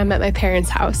most is when I'm at my parents'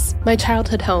 house, my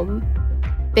childhood home.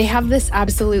 They have this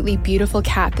absolutely beautiful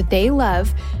cat that they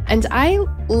love, and I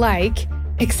like,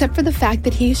 except for the fact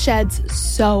that he sheds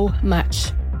so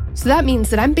much. So that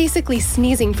means that I'm basically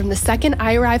sneezing from the second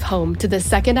I arrive home to the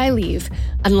second I leave,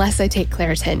 unless I take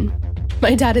Claritin.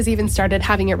 My dad has even started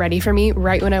having it ready for me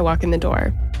right when I walk in the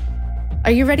door.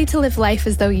 Are you ready to live life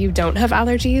as though you don't have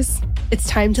allergies? It's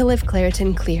time to live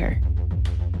Claritin Clear.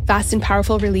 Fast and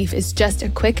powerful relief is just a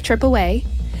quick trip away.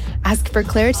 Ask for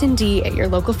Claritin D at your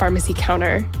local pharmacy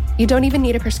counter. You don't even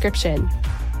need a prescription.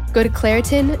 Go to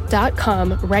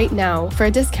Claritin.com right now for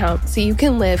a discount so you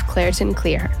can live Claritin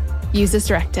Clear. Use as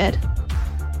directed.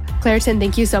 Claritin,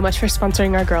 thank you so much for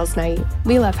sponsoring our girls' night.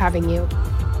 We love having you.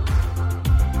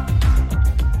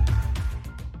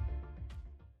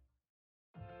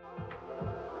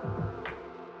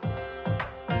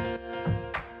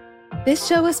 This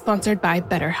show is sponsored by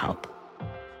BetterHelp.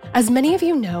 As many of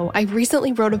you know, I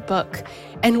recently wrote a book,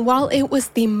 and while it was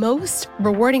the most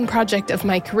rewarding project of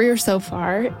my career so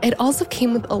far, it also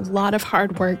came with a lot of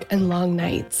hard work and long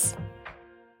nights.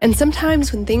 And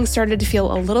sometimes when things started to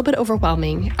feel a little bit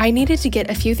overwhelming, I needed to get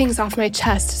a few things off my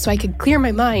chest so I could clear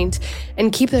my mind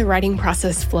and keep the writing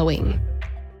process flowing.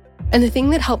 And the thing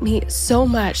that helped me so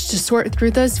much to sort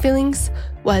through those feelings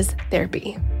was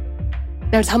therapy.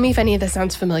 Now tell me if any of this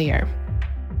sounds familiar.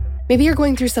 Maybe you're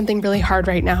going through something really hard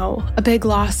right now, a big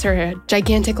loss or a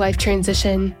gigantic life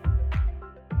transition.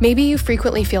 Maybe you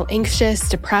frequently feel anxious,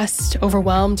 depressed,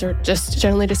 overwhelmed, or just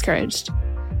generally discouraged.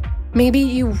 Maybe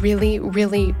you really,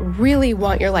 really, really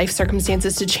want your life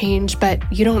circumstances to change, but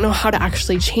you don't know how to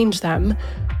actually change them.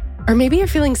 Or maybe you're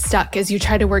feeling stuck as you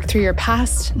try to work through your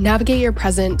past, navigate your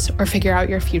present, or figure out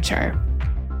your future.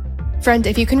 Friend,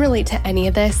 if you can relate to any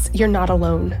of this, you're not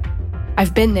alone.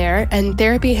 I've been there, and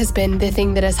therapy has been the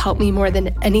thing that has helped me more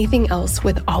than anything else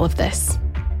with all of this.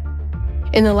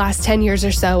 In the last 10 years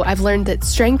or so, I've learned that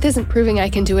strength isn't proving I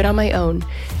can do it on my own.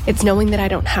 It's knowing that I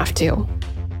don't have to.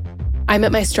 I'm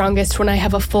at my strongest when I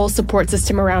have a full support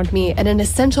system around me, and an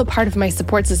essential part of my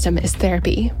support system is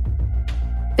therapy.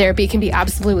 Therapy can be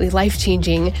absolutely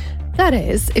life-changing. That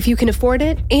is, if you can afford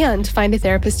it and find a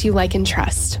therapist you like and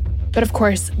trust. But of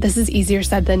course, this is easier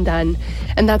said than done,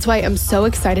 and that's why I'm so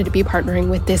excited to be partnering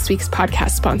with this week's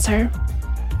podcast sponsor.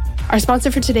 Our sponsor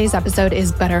for today's episode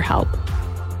is BetterHelp.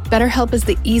 BetterHelp is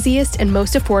the easiest and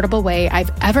most affordable way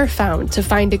I've ever found to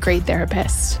find a great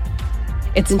therapist.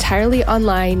 It's entirely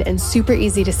online and super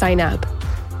easy to sign up.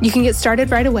 You can get started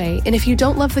right away, and if you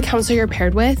don't love the counselor you're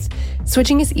paired with,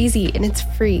 switching is easy and it's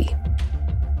free.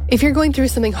 If you're going through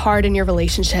something hard in your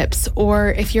relationships,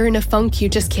 or if you're in a funk you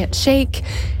just can't shake,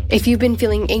 if you've been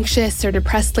feeling anxious or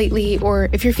depressed lately, or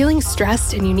if you're feeling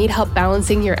stressed and you need help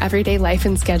balancing your everyday life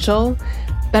and schedule,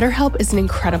 BetterHelp is an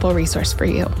incredible resource for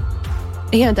you.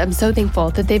 And I'm so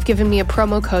thankful that they've given me a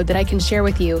promo code that I can share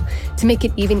with you to make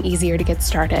it even easier to get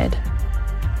started.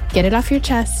 Get it off your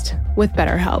chest with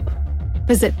BetterHelp.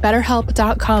 Visit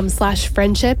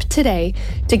betterhelp.com/friendship today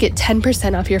to get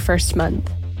 10% off your first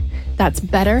month. That's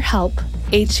BetterHelp,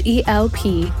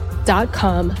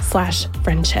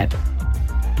 HELP.com/friendship.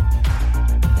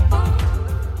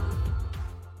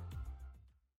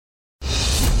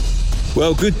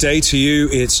 Well, good day to you.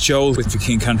 It's Joel with The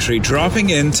King Country, dropping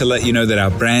in to let you know that our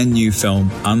brand new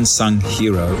film, Unsung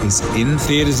Hero, is in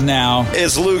theaters now.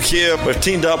 It's Luke here. We've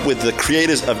teamed up with the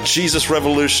creators of Jesus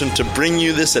Revolution to bring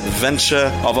you this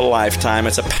adventure of a lifetime.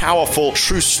 It's a powerful,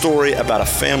 true story about a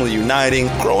family uniting,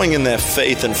 growing in their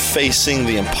faith, and facing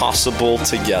the impossible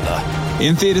together.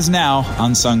 In theaters now,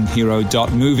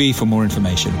 unsunghero.movie for more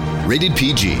information. Rated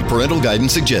PG. Parental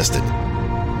guidance suggested.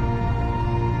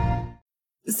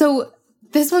 So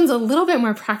this one's a little bit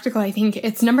more practical, I think.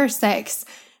 It's number 6,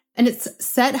 and it's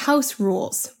set house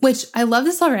rules, which I love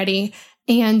this already.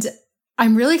 And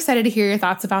I'm really excited to hear your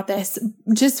thoughts about this,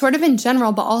 just sort of in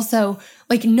general, but also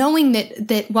like knowing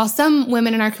that while some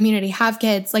women in our community have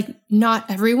kids, like not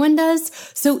everyone does.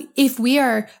 So if we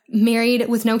are married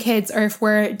with no kids, or if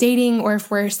we're dating, or if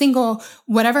we're single,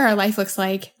 whatever our life looks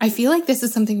like, I feel like this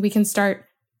is something we can start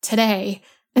today.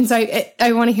 And so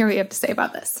I want to hear what you have to say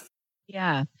about this.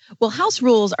 Yeah. Well, house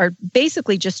rules are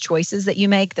basically just choices that you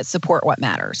make that support what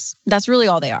matters. That's really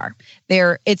all they are.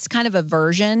 It's kind of a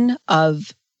version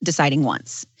of deciding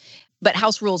once. But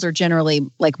house rules are generally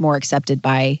like more accepted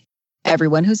by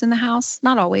everyone who's in the house.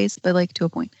 Not always, but like to a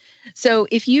point. So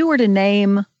if you were to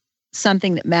name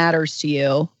something that matters to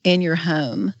you in your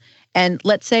home, and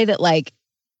let's say that like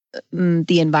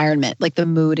the environment, like the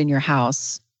mood in your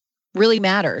house really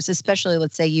matters, especially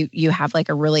let's say you have like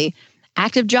a really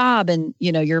active job and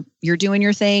you're doing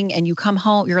your thing and you come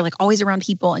home, you're like always around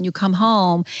people, and you come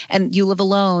home and you live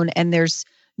alone and there's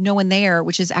no one there,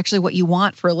 which is actually what you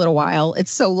want for a little while.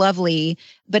 It's so lovely.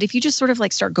 But if you just sort of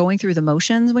like start going through the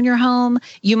motions when you're home,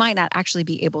 you might not actually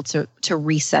be able to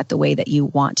reset the way that you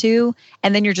want to.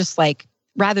 And then you're just like,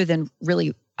 rather than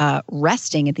really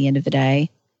resting at the end of the day,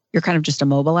 you're kind of just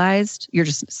immobilized. You're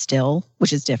just still,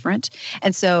 which is different.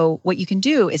 And so what you can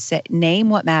do is name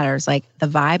what matters. Like the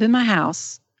vibe in my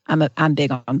house, I'm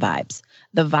big on vibes.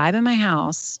 The vibe in my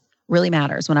house really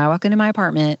matters. When I walk into my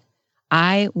apartment,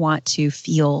 I want to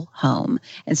feel home.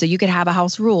 And so you could have a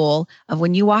house rule of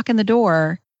when you walk in the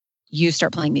door, you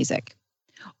start playing music.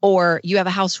 Or you have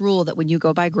a house rule that when you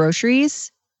go buy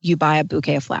groceries, you buy a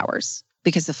bouquet of flowers,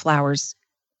 because the flowers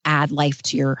add life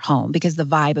to your home, because the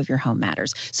vibe of your home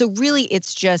matters. So really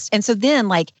it's just, and so then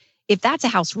like, if that's a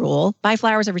house rule, buy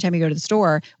flowers every time you go to the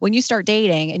store. When you start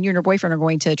dating and you and your boyfriend are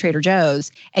going to Trader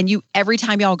Joe's, and every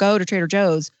time y'all go to Trader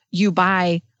Joe's, you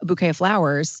buy a bouquet of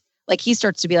flowers, like he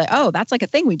starts to be like, oh, that's like a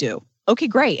thing we do. Okay,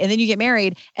 great. And then you get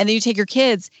married, and then you take your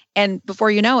kids, and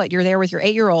before you know it, you're there with your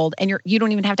 8-year-old, and you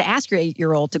don't even have to ask your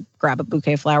 8-year-old to grab a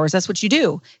bouquet of flowers. That's what you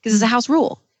do, because it's a house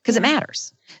rule, because it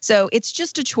matters. So it's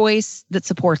just a choice that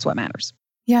supports what matters.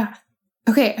 Yeah.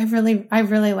 Okay. I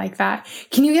really like that.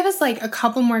 Can you give us like a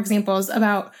couple more examples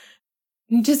about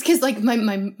Just because like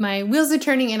my wheels are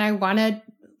turning and I want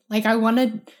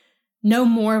to know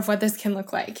more of what this can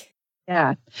look like.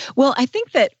 Yeah. Well, I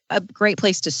think that a great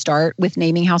place to start with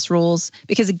naming house rules,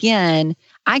 because again,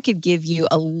 I could give you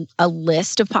a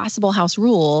list of possible house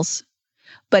rules,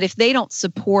 but if they don't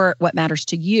support what matters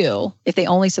to you, if they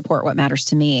only support what matters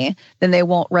to me, then they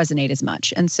won't resonate as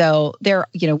much. And so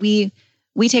we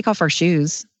take off our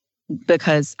shoes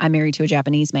because I'm married to a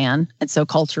Japanese man. And so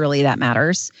culturally that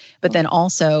matters. But then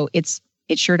also it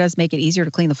sure does make it easier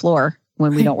to clean the floor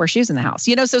when we don't wear shoes in the house.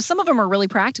 So some of them are really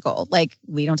practical. Like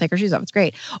we don't take our shoes off. It's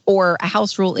great. Or a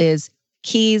house rule is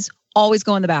keys always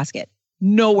go in the basket,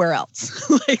 nowhere else.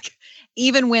 Like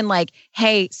even when like,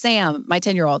 hey, Sam, my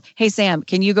 10-year-old, hey, Sam,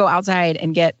 can you go outside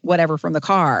and get whatever from the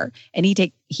car? And he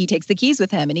takes the keys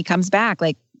with him and he comes back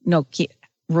like, no,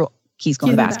 keys go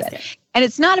in the basket. And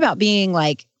it's not about being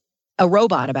like a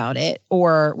robot about it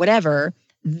or whatever.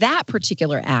 That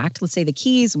particular act, let's say the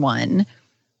keys one,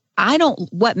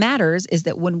 what matters is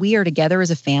that when we are together as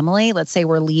a family, let's say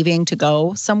we're leaving to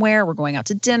go somewhere, we're going out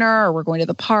to dinner or we're going to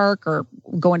the park or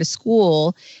going to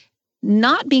school,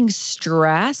 not being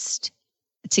stressed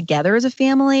together as a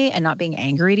family and not being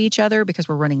angry at each other because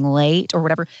we're running late or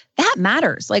whatever, that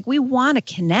matters. Like we want to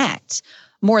connect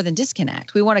more than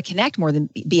disconnect. We want to connect more than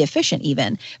be efficient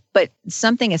even. But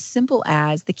something as simple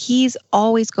as the keys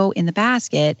always go in the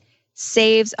basket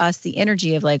saves us the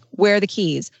energy of like, where are the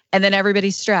keys? And then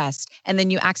everybody's stressed. And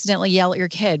then you accidentally yell at your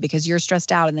kid because you're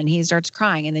stressed out and then he starts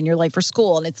crying and then you're late for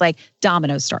school and it's like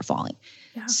dominoes start falling.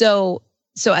 Yeah. So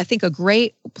I think a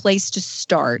great place to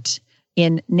start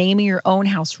in naming your own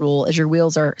house rule as your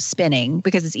wheels are spinning,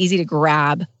 because it's easy to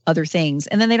grab other things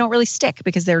and then they don't really stick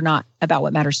because they're not about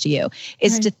what matters to you,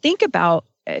 is to think about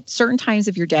at certain times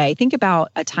of your day, think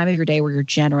about a time of your day where you're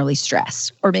generally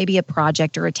stressed, or maybe a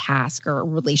project or a task or a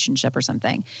relationship or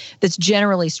something that's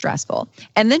generally stressful.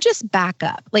 And then just back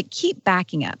up, like keep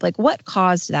backing up. Like what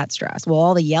caused that stress? Well,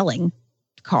 all the yelling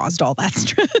caused all that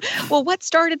stress. Well, what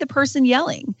started the person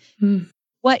yelling?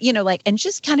 What, and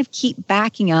just kind of keep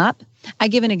backing up. I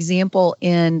give an example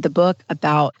in the book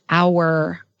about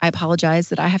I apologize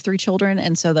that I have 3 children,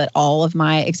 and so that all of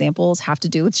my examples have to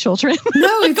do with children.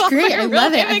 No, it's great. I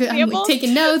love it. I'm like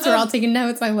taking notes. We're all taking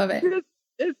notes. I love it.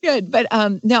 It's good. But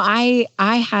no, I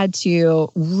had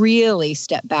to really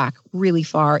step back really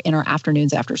far in our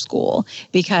afternoons after school,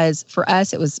 because for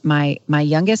us, it was my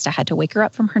youngest. I had to wake her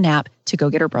up from her nap to go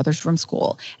get her brothers from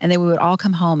school. And then we would all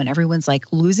come home and everyone's like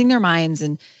losing their minds.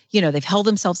 And, they've held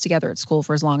themselves together at school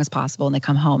for as long as possible. And they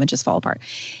come home and just fall apart.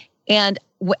 And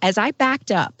as I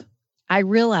backed up, I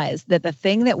realized that the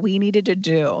thing that we needed to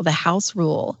do, the house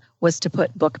rule, was to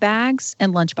put book bags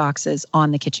and lunch boxes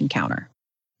on the kitchen counter,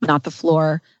 not the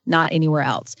floor, not anywhere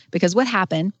else. Because what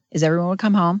happened is everyone would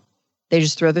come home, they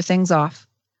just throw their things off.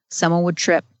 Someone would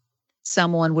trip.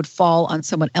 Someone would fall on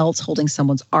someone else holding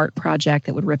someone's art project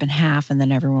that would rip in half, and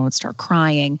then everyone would start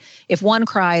crying. If one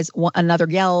cries, another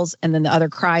yells, and then the other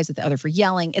cries at the other for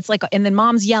yelling. It's like, and then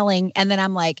mom's yelling, and then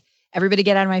I'm like, everybody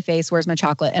get out of my face, where's my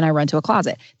chocolate? And I run to a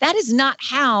closet. That is not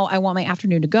how I want my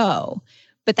afternoon to go.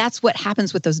 But that's what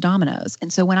happens with those dominoes.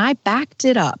 And so when I backed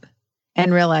it up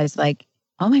and realized like,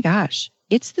 oh my gosh,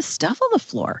 it's the stuff on the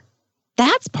floor.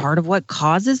 That's part of what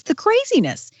causes the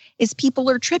craziness, is people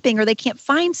are tripping or they can't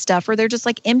find stuff, or they're just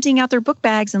like emptying out their book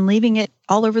bags and leaving it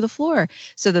all over the floor.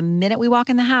 So the minute we walk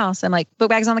in the house, I'm like, book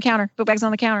bags on the counter, book bags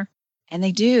on the counter. And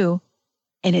they do.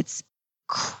 And it's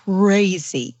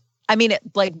crazy. I mean, it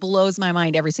like blows my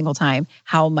mind every single time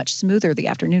how much smoother the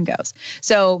afternoon goes.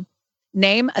 So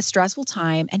name a stressful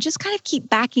time and just kind of keep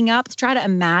backing up. Try to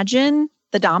imagine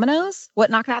the dominoes. What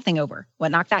knocked that thing over?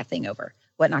 What knocked that thing over?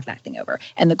 What knocked that thing over?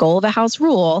 And the goal of a house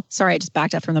rule, sorry, I just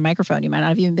backed up from the microphone. You might not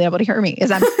have even been able to hear me, is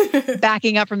I'm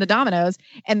backing up from the dominoes.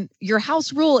 And your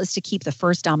house rule is to keep the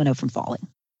first domino from falling.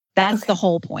 That's the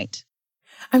whole point.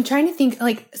 I'm trying to think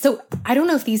so I don't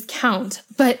know if these count,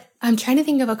 but I'm trying to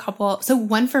think of a couple. So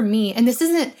one for me, and this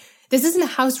isn't a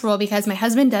house rule because my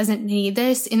husband doesn't need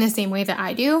this in the same way that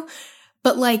I do,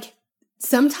 but like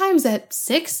sometimes at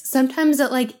 6, sometimes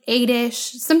at like 8-ish,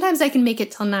 sometimes I can make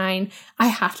it till 9. I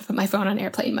have to put my phone on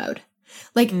airplane mode.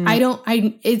 Like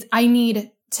I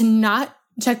need to not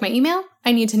check my email.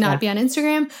 I need to not be on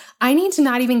Instagram. I need to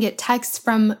not even get texts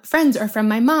from friends or from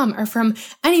my mom or from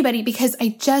anybody, because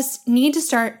I just need to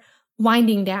start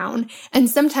winding down. And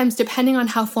sometimes, depending on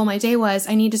how full my day was,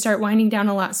 I need to start winding down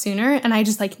a lot sooner. And I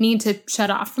just like need to shut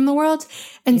off from the world.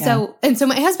 And so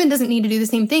my husband doesn't need to do the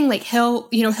same thing. Like he'll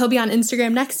be on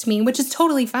Instagram next to me, which is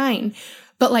totally fine.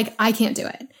 But like, I can't do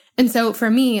it. And so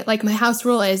for me, like my house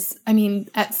rule is,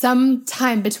 at some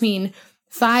time between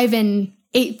 5 and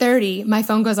 8:30, my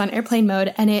phone goes on airplane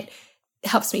mode, and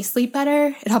helps me sleep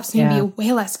better. It helps me be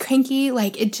way less cranky.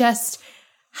 Like it just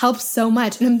helps so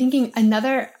much. And I'm thinking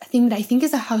another thing that I think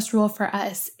is a house rule for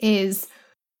us is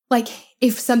like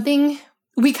if something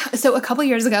so a couple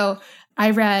years ago,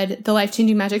 I read The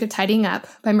Life-Changing Magic of Tidying Up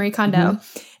by Marie Kondo.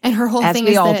 And her whole thing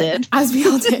is as we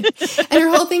all did. And her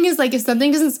whole thing is like, if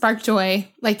something doesn't spark joy,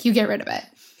 like you get rid of it.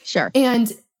 Sure.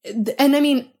 And I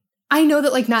mean, I know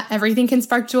that like not everything can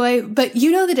spark joy, but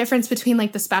you know the difference between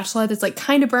like the spatula that's like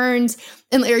kind of burned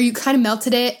and or you kind of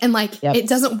melted it and like it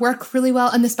doesn't work really well,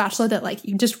 and the spatula that like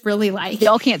you just really like.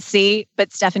 Y'all can't see,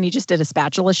 but Stephanie just did a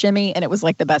spatula shimmy and it was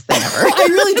like the best thing ever. I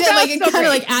really did. Like it kind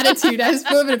of like attitude. I was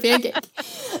flipping a pancake.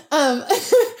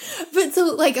 But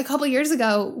so like a couple years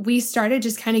ago, we started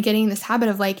just kind of getting this habit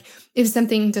of like, if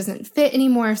something doesn't fit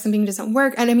anymore, if something doesn't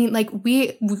work. And I mean, like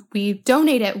we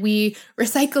donate it, we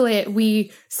recycle it,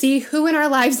 we see who in our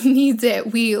lives needs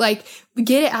it. We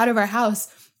get it out of our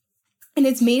house. And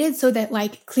it's made it so that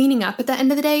like cleaning up at the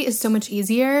end of the day is so much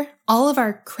easier. All of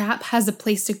our crap has a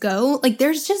place to go. Like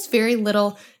there's just very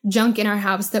little junk in our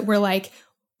house that we're like,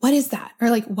 what is that? Or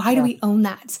like, why do we own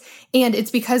that? And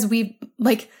it's because we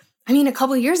a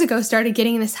couple of years ago started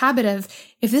getting in this habit of,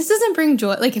 if this doesn't bring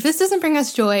joy, like if this doesn't bring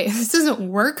us joy, if this doesn't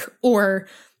work, or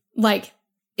like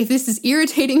if this is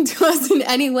irritating to us in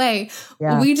any way,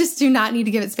 we just do not need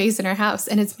to give it space in our house.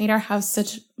 And it's made our house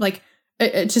such like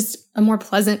just a more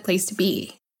pleasant place to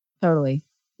be. Totally.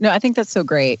 No, I think that's so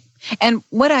great. And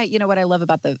what I love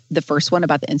about the first one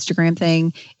about the Instagram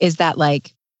thing is that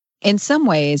like, in some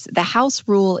ways, the house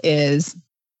rule is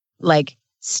like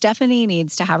Stephanie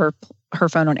needs to have her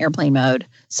phone on airplane mode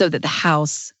so that the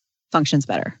house functions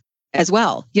better as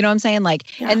well. You know what I'm saying?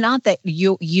 Like, and not that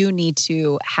you need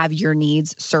to have your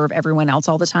needs serve everyone else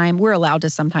all the time. We're allowed to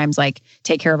sometimes like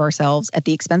take care of ourselves at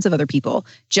the expense of other people,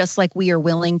 just like we are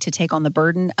willing to take on the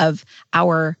burden of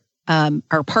our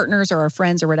partners or our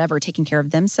friends or whatever, taking care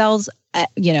of themselves,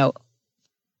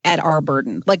 at our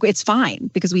burden. Like it's fine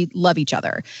because we love each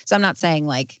other. So I'm not saying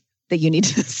like that you need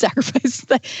to sacrifice.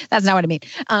 That's not what I mean.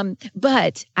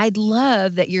 But I'd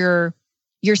love that you're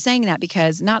saying that,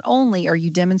 because not only are you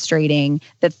demonstrating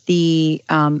that the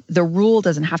rule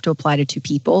doesn't have to apply to two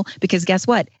people, because guess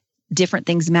what? Different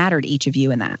things matter to each of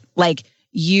you in that. Like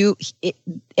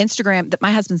Instagram, that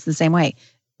my husband's the same way.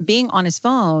 Being on his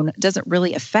phone doesn't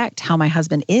really affect how my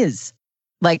husband is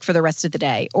like for the rest of the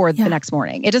day or the next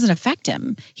morning. It doesn't affect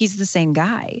him. He's the same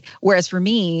guy. Whereas for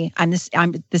me, I'm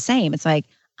the same. It's like,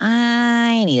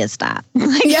 I need to stop.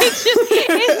 Like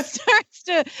it starts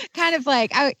to kind of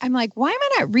like, I'm like, why am I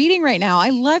not reading right now? I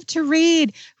love to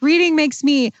read. Reading makes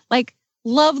me like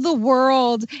love the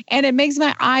world, and it makes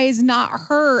my eyes not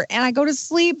hurt, and I go to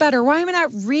sleep better. Why am I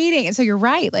not reading? And so you're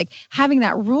right. Like having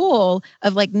that rule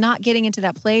of like not getting into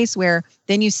that place where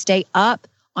then you stay up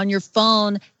on your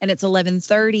phone and it's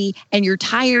 11:30 and you're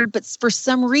tired, but for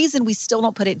some reason we still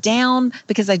don't put it down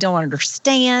because I don't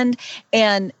understand.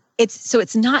 And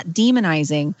it's not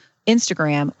demonizing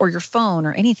Instagram or your phone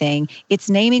or anything. It's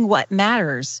naming what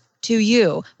matters to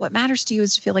you. What matters to you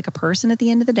is to feel like a person at the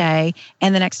end of the day.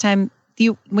 And the next time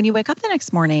when you wake up the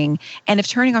next morning, and if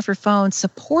turning off your phone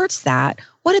supports that,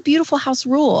 what a beautiful house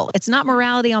rule. It's not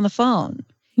morality on the phone.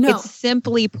 No. It's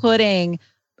simply putting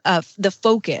the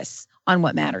focus on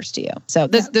what matters to you. So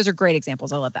those are great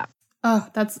examples. I love that. Oh,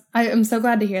 I'm so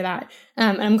glad to hear that.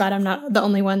 And I'm glad I'm not the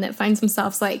only one that finds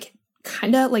themselves like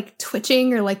kind of like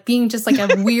twitching or like being just like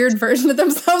a weird version of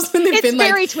themselves when they've been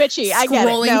like very twitchy. I get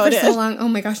it. No, for so long. Oh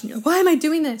my gosh, no. Why am I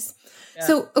doing this? Yeah.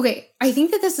 So, okay, I think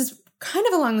that this is kind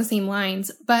of along the same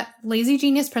lines, but Lazy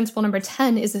Genius principle number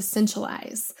 10 is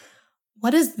essentialize. What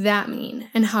does that mean,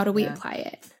 and how do we apply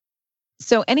it?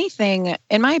 So anything,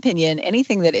 in my opinion,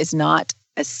 anything that is not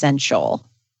essential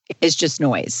is just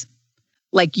noise.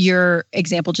 Like your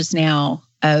example just now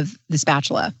of the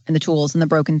spatula and the tools and the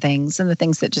broken things and the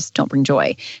things that just don't bring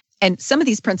joy. And some of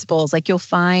these principles, like you'll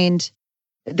find,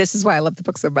 this is why I love the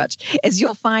book so much, is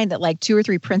you'll find that like 2 or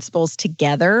 3 principles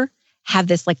together have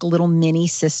this like little mini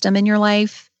system in your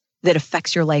life that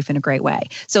affects your life in a great way.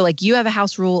 So like you have a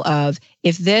house rule of,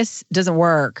 if this doesn't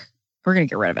work, we're going to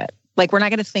get rid of it. Like we're not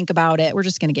going to think about it. We're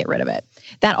just going to get rid of it.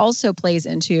 That also plays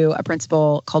into a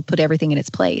principle called put everything in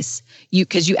its place.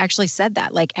 Because you actually said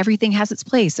that, like everything has its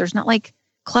place. There's not like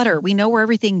clutter. We know where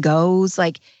everything goes.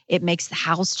 Like it makes the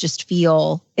house just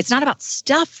feel, it's not about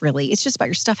stuff really. It's just about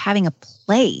your stuff having a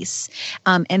place.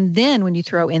 And then when you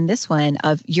throw in this one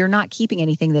of you're not keeping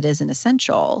anything that isn't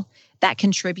essential, that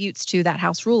contributes to that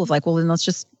house rule of like, well, then we'll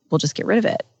just get rid of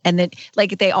it. And then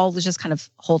like they all just kind of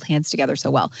hold hands together so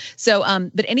well. So,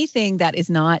 but anything that is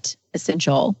not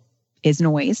essential is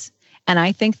noise. And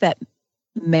I think that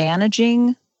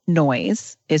managing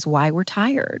noise is why we're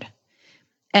tired.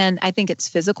 And I think it's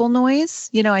physical noise.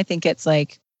 I think it's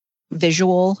like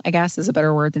visual, I guess is a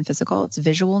better word than physical. It's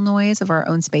visual noise of our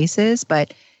own spaces,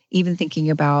 but even thinking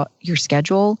about your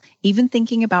schedule, even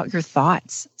thinking about your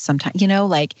thoughts sometimes,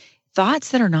 like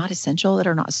thoughts that are not essential, that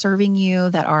are not serving you,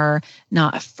 that are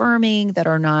not affirming, that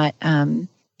are not,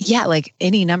 like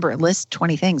any number, list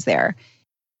 20 things there.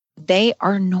 They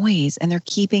are noise and they're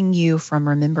keeping you from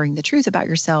remembering the truth about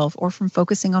yourself or from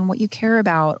focusing on what you care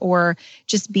about or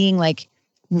just being like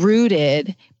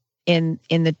rooted in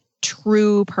the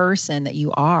true person that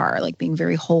you are, like being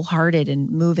very wholehearted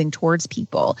and moving towards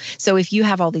people. So if you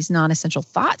have all these non-essential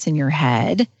thoughts in your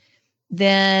head,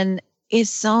 then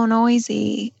it's so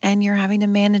noisy and you're having to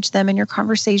manage them in your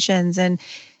conversations. And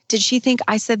did she think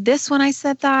I said this when I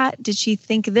said that? Did she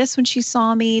think this when she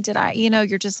saw me? Did I,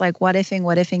 you're just like, what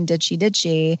ifing, did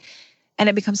she? And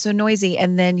it becomes so noisy.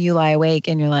 And then you lie awake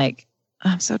and you're like,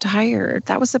 I'm so tired.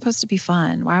 That was supposed to be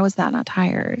fun. Why was that not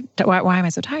tired? Why am I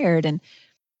so tired? And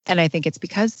I think it's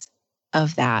because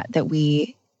of that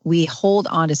we hold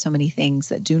on to so many things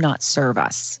that do not serve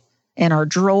us in our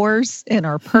drawers, in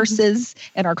our purses,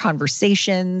 in our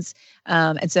conversations.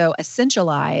 And so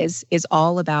Essentialize is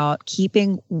all about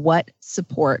keeping what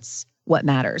supports what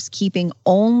matters, keeping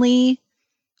only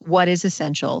what is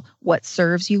essential, what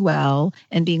serves you well,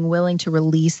 and being willing to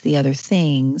release the other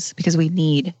things because we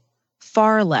need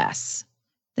far less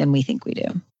than we think we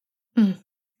do.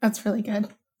 That's really good.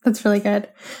 That's really good.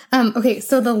 Okay,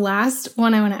 so the last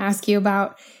one I want to ask you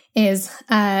about is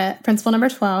principle number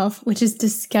 12, which is to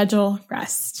schedule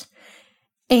rest.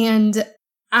 And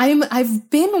I've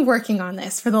been working on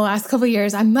this for the last couple of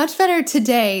years. I'm much better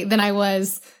today than I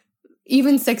was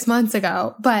even 6 months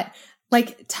ago. But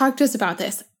like, talk to us about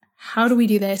this. How do we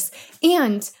do this?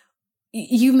 And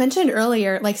you mentioned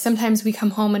earlier, like sometimes we come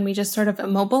home and we just sort of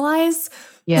immobilize.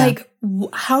 Yeah. Like,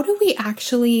 how do we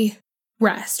actually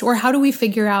rest, or how do we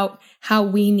figure out how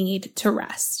we need to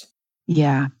rest?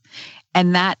 Yeah.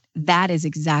 And that is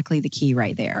exactly the key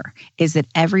right there, is that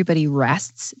everybody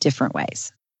rests different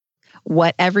ways.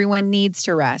 What everyone needs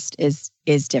to rest is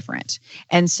different.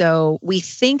 And so we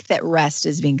think that rest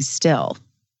is being still.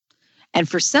 And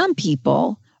for some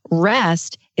people,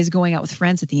 rest is going out with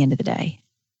friends at the end of the day,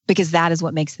 because that is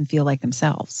what makes them feel like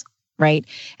themselves, right?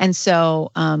 And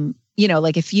so,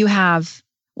 like if you have,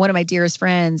 one of my dearest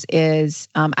friends is,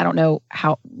 I don't know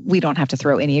how, we don't have to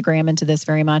throw Enneagram into this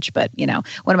very much, but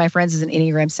one of my friends is an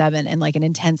Enneagram 7 and like an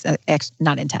intense,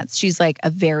 not intense. She's like a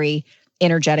very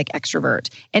energetic extrovert.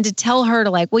 And to tell her to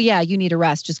like, well, yeah, you need a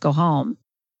rest, just go home.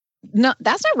 No,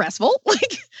 that's not restful.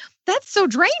 Like that's so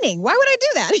draining. Why would I do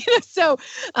that?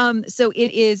 So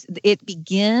it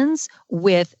begins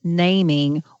with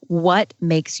naming what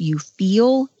makes you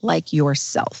feel like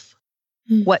yourself.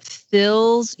 What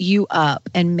fills you up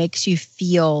and makes you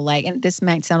feel like, and this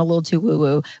might sound a little too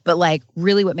woo-woo, but like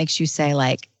really what makes you say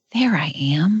like, there I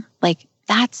am. Like,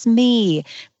 that's me.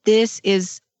 This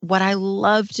is what I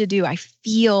love to do. I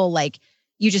feel like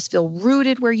you just feel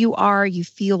rooted where you are. You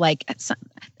feel like,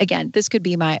 again, this could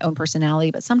be my own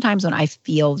personality, but sometimes when I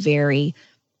feel very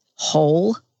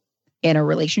whole in a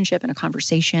relationship, in a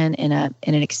conversation, in an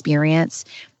experience,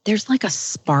 there's like a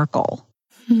sparkle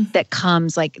that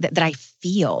comes like that I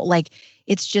feel like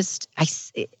it's just,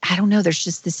 I don't know. There's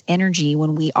just this energy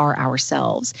when we are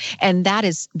ourselves. And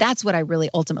that's what I really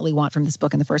ultimately want from this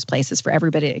book in the first place, is for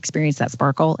everybody to experience that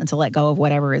sparkle and to let go of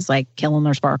whatever is like killing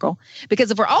their sparkle.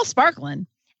 Because if we're all sparkling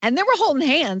and then we're holding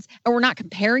hands and we're not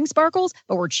comparing sparkles,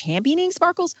 but we're championing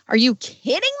sparkles, are you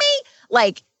kidding me?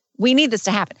 Like, we need this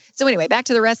to happen. So anyway, back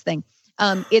to the rest thing.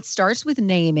 It starts with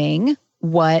naming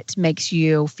what makes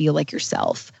you feel like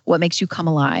yourself, what makes you come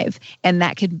alive. And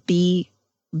that could be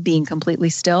being completely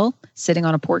still, sitting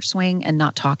on a porch swing and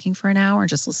not talking for an hour and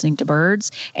just listening to birds.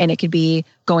 And it could be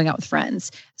going out with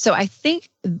friends. So I think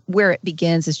where it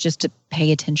begins is just to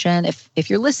pay attention. If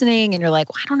you're listening and you're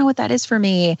like, well, I don't know what that is for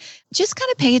me, just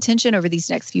kind of pay attention over these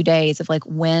next few days of like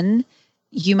when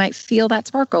you might feel that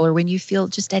sparkle or when you feel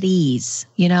just at ease,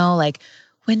 like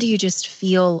when do you just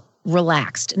feel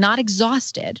relaxed, not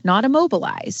exhausted, not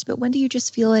immobilized, but when do you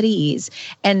just feel at ease?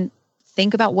 And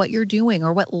think about what you're doing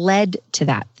or what led to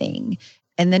that thing.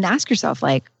 And then ask yourself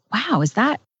like, wow, does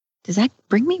that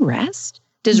bring me rest?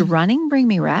 Does running bring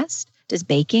me rest? Does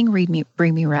baking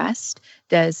bring me rest?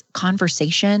 Does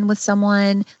conversation with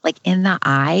someone like in the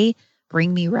eye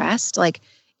bring me rest? Like,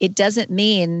 it doesn't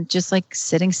mean just like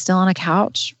sitting still on a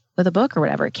couch with a book or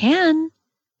whatever. It can,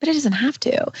 but it doesn't have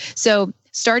to. So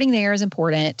starting there is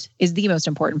important, is the most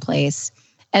important place.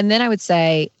 And then I would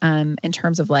say, in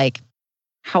terms of like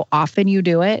how often you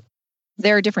do it,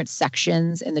 there are different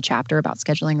sections in the chapter about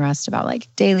scheduling rest, about like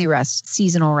daily rest,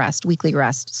 seasonal rest, weekly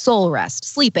rest, soul rest,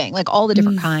 sleeping, like all the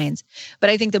different kinds. But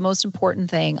I think the most important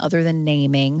thing, other than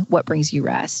naming what brings you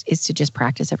rest, is to just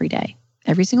practice every day,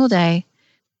 every single day.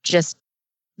 Just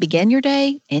begin your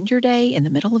day, end your day, in the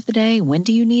middle of the day. When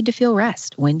do you need to feel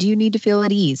rest? When do you need to feel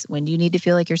at ease? When do you need to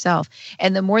feel like yourself?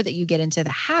 And the more that you get into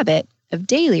the habit of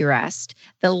daily rest,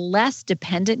 the less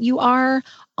dependent you are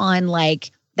on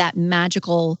like that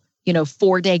magical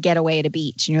 4-day getaway at a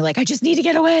beach. And you're like, I just need to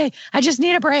get away. I just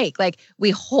need a break. Like we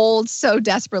hold so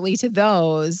desperately to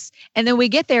those. And then we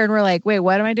get there and we're like, wait,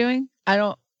 what am I doing?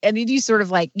 And then you sort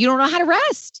of like, you don't know how to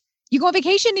rest. You go on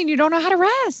vacation and you don't know how to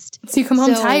rest. So you come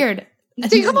home tired.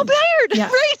 So you come home tired, yeah.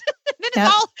 right? And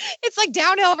then it's like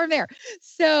downhill from there.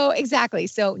 So exactly.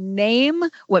 So name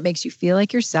what makes you feel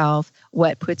like yourself,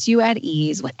 what puts you at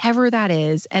ease, whatever that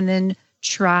is, and then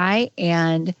try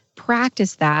and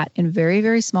practice that in very,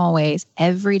 very small ways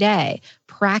every day.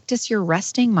 Practice your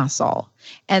resting muscle.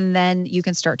 And then you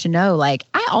can start to know, like,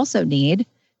 I also need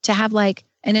to have like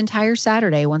an entire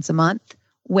Saturday once a month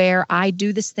where I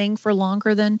do this thing for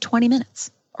longer than 20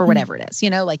 minutes or whatever it is.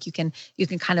 Like you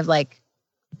can kind of like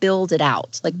build it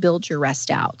out, like build your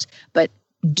rest out, but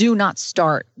do not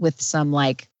start with some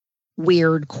like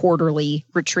weird quarterly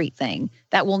retreat thing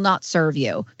that will not serve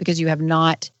you because you have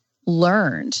not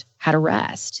learned how to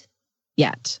rest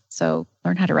yet. So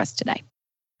learn how to rest today.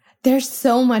 There's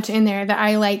so much in there that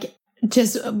I like.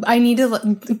 I need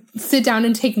to sit down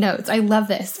and take notes. I love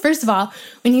this. First of all,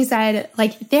 when you said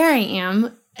like, there I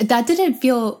am, that didn't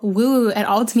feel woo at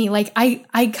all to me. Like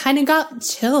I kind of got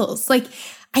chills. Like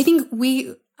I think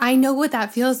I know what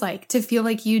that feels like, to feel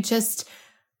like you just,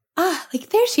 like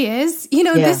there she is.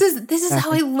 This is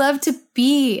how I love to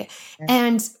be. Yeah.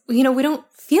 And, we don't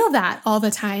feel that all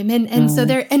the time. And so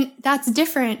and that's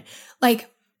different. Like,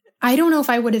 I don't know if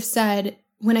I would have said,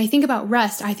 when I think about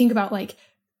rest, I think about like,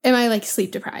 am I like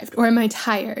sleep deprived or am I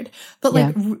tired? But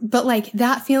like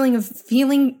that feeling of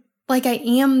feeling like I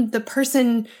am the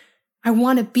person I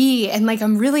want to be and like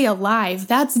I'm really alive,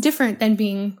 that's different than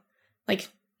being like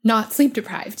not sleep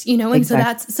deprived, And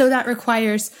exactly. so that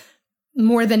requires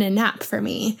more than a nap for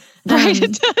me. Right.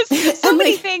 It does. So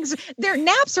many things. Their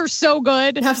naps are so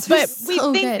good, but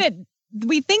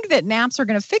we think that naps are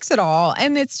going to fix it all.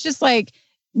 And it's just like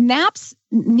naps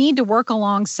need to work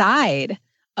alongside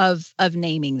of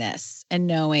naming this and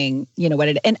knowing, what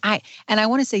it, and I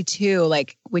want to say too,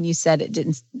 like when you said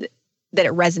that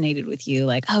it resonated with you,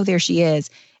 like, oh, there she is.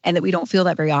 And that we don't feel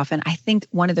that very often. I think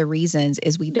one of the reasons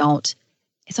is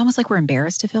it's almost like we're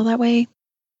embarrassed to feel that way.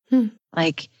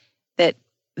 Like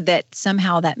that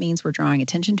somehow that means we're drawing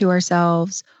attention to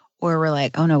ourselves, or we're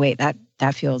like, oh no, wait,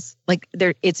 that feels like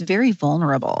it's very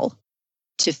vulnerable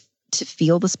to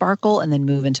feel the sparkle and then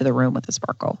move into the room with the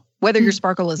sparkle. Whether your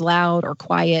sparkle is loud or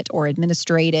quiet or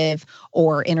administrative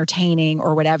or entertaining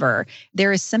or whatever,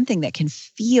 there is something that can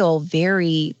feel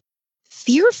very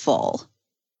fearful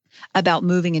about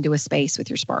moving into a space with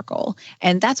your sparkle.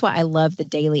 And that's why I love the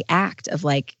daily act of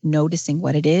like noticing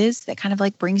what it is that kind of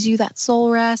like brings you that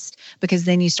soul rest, because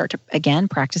then you start to, again,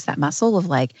 practice that muscle of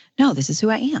like, no, this is who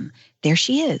I am. There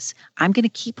she is. I'm going to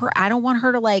keep her. I don't want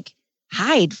her to like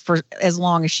hide for as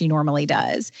long as she normally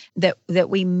does. That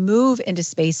we move into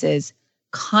spaces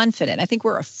confident. I think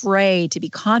we're afraid to be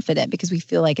confident because we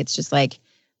feel like it's just like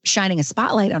shining a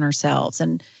spotlight on ourselves.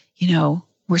 And,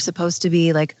 we're supposed to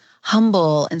be like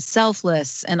humble and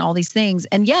selfless and all these things.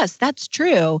 And yes, that's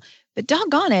true. But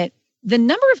doggone it, the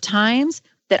number of times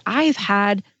that I've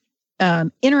had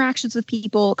interactions with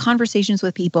people, conversations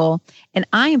with people, and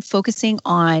I am focusing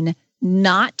on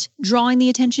not drawing the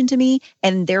attention to me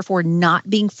and therefore not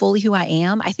being fully who I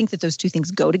am. I think that those two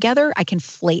things go together. I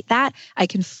conflate that. I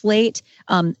conflate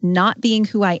not being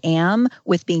who I am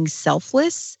with being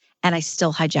selfless. And I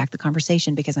still hijack the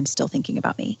conversation because I'm still thinking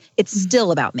about me. It's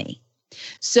still about me.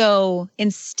 So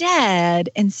instead,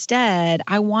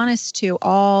 I want us to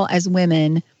all as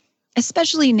women,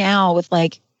 especially now with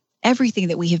like everything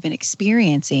that we have been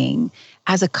experiencing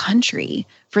as a country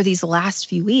for these last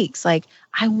few weeks, like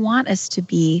I want us to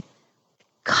be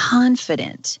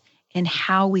confident in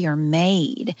how we are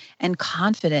made and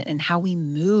confident in how we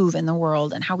move in the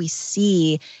world and how we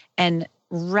see, and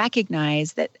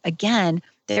recognize that, again,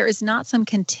 there is not some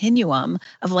continuum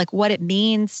of like what it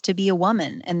means to be a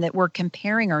woman, and that we're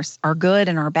comparing our good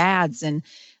and our bads. And,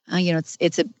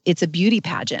 it's a beauty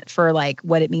pageant for like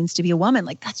what it means to be a woman.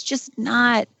 Like that's just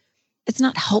it's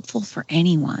not helpful for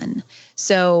anyone.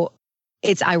 So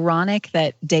it's ironic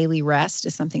that daily rest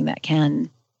is something that can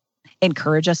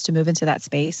encourage us to move into that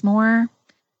space more.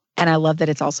 And I love that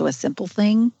it's also a simple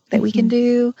thing that we can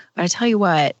do. But I tell you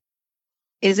what,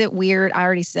 is it weird? I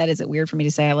already said, is it weird for me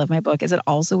to say I love my book? Is it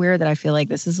also weird that I feel like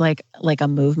this is like a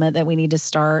movement that we need to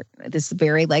start? This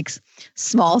very like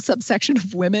small subsection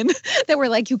of women that we're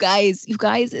like, you guys,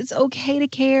 it's okay to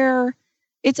care.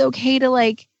 It's okay to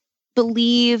like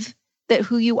believe that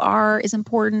who you are is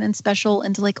important and special,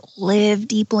 and to like live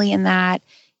deeply in that,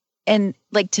 and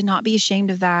like to not be ashamed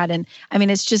of that. And I mean,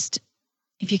 it's just,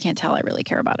 if you can't tell, I really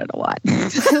care about it a lot.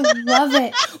 I love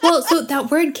it. Well, so that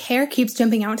word care keeps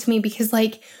jumping out to me because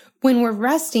like when we're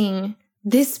resting,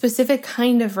 this specific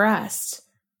kind of rest,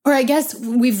 or I guess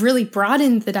we've really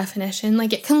broadened the definition,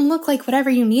 like it can look like whatever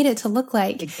you need it to look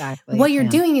like. Exactly. What you're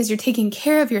doing is you're taking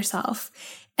care of yourself.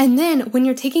 And then when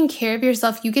you're taking care of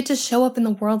yourself, you get to show up in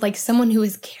the world like someone who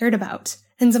is cared about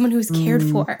and someone who is cared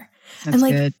for. That's and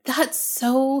like, good. That's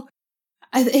so,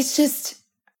 it's just,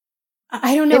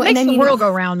 I don't know. It makes the world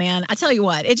go round, man. I tell you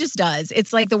what, it just does.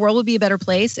 It's like the world would be a better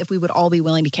place if we would all be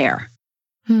willing to care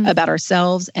about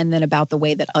ourselves, and then about the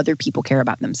way that other people care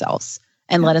about themselves,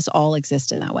 and let us all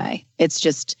exist in that way. It's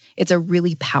a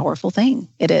really powerful thing.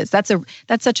 It is. That's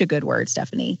such a good word,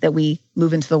 Stephanie, that we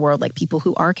move into the world like people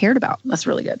who are cared about. That's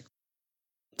really good.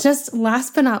 Just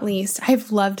last but not least,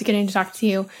 I've loved getting to talk to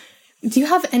you. Do you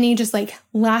have any just like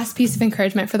last piece of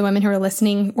encouragement for the women who are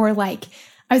listening? Or like,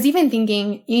 I was even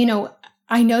thinking,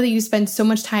 I know that you spend so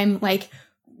much time like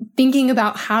thinking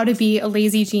about how to be a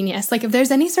lazy genius. Like if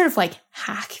there's any sort of like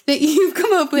hack that you've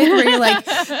come up with where you're like,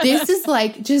 this is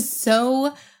like just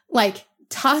so like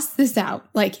toss this out.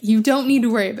 Like you don't need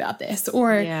to worry about this,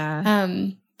 or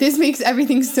this makes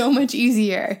everything so much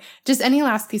easier. Just any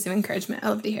last piece of encouragement. I'd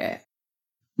love to hear it.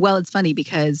 Well, it's funny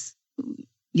because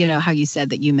you know how you said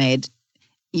that you made,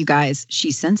 you guys,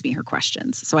 she sends me her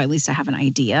questions. So at least I have an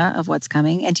idea of what's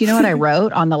coming. And do you know what I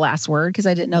wrote on the last word? Because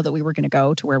I didn't know that we were going to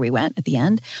go to where we went at the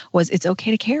end, was it's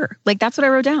okay to care. Like that's what I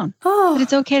wrote down. Oh, but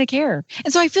it's okay to care.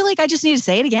 And so I feel like I just need to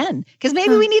say it again, because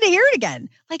maybe we need to hear it again.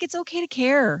 Like it's okay to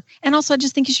care. And also I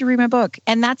just think you should read my book.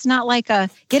 And that's not like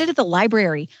get it at the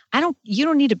library. You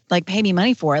don't need to like pay me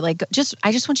money for it. Like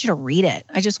I just want you to read it.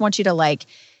 I just want you to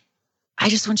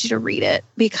read it,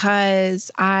 because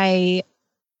I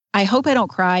hope I don't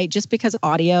cry, just because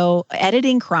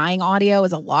editing crying audio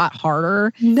is a lot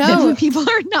harder than when people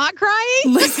are not crying.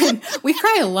 Listen, we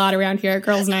cry a lot around here at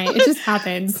Girls Night. It just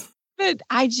happens. But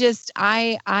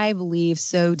I believe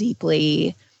so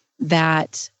deeply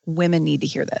that women need to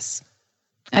hear this.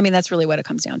 I mean, that's really what it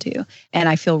comes down to. And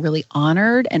I feel really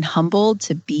honored and humbled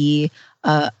to be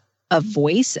a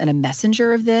voice and a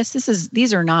messenger of this.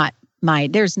 These are not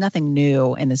there's nothing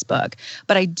new in this book,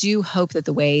 but I do hope that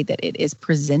the way that it is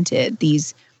presented,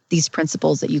 these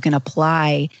principles that you can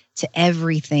apply to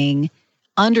everything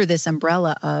under this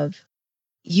umbrella of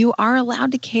you are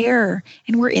allowed to care,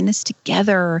 and we're in this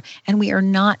together, and we are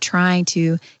not trying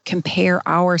to compare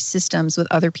our systems with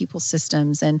other people's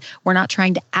systems, and we're not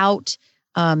trying to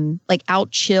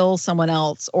out-chill someone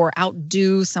else or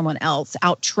outdo someone else,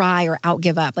 out-try or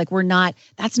out-give up. Like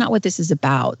that's not what this is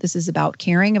about. This is about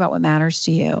caring about what matters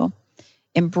to you,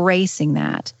 embracing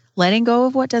that, letting go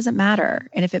of what doesn't matter.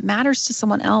 And if it matters to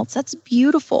someone else, that's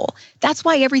beautiful. That's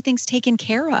why everything's taken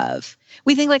care of.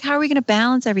 We think like, how are we going to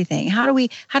balance everything? How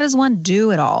does one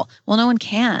do it all? Well, no one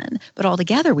can, but all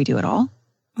together we do it all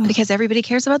because everybody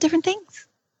cares about different things.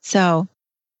 So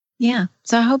yeah.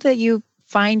 So I hope that you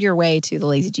find your way to the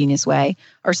Lazy Genius Way,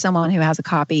 or someone who has a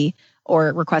copy,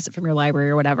 or request it from your library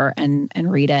or whatever, and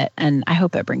read it. And I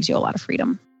hope it brings you a lot of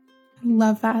freedom.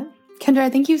 Love that.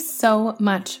 Kendra, thank you so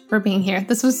much for being here.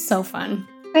 This was so fun.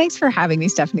 Thanks for having me,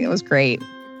 Stephanie. It was great.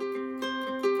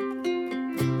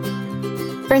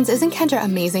 Friends, isn't Kendra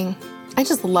amazing? I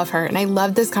just love her, and I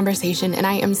love this conversation, and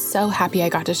I am so happy I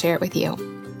got to share it with you.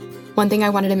 One thing I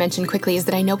wanted to mention quickly is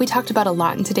that I know we talked about a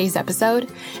lot in today's episode,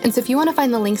 and so if you want to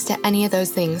find the links to any of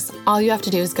those things, all you have to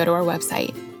do is go to our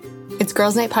website. It's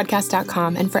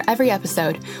girlsnightpodcast.com, and for every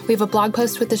episode, we have a blog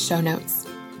post with the show notes.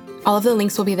 All of the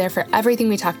links will be there for everything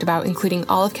we talked about, including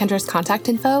all of Kendra's contact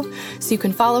info, so you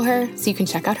can follow her, so you can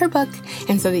check out her book,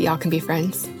 and so that y'all can be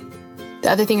friends. The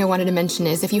other thing I wanted to mention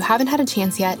is if you haven't had a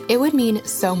chance yet, it would mean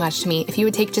so much to me if you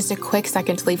would take just a quick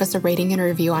second to leave us a rating and a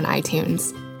review on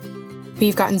iTunes.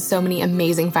 We've gotten so many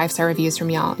amazing 5-star reviews from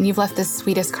y'all, and you've left the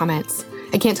sweetest comments.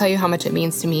 I can't tell you how much it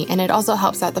means to me, and it also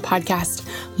helps out the podcast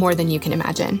more than you can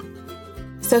imagine.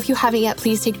 So if you haven't yet,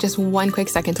 please take just one quick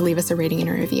second to leave us a rating and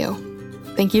a review.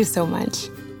 Thank you so much.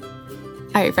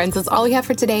 All right, friends, that's all we have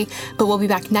for today, but we'll be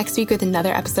back next week with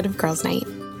another episode of Girls Night.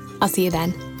 I'll see you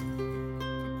then.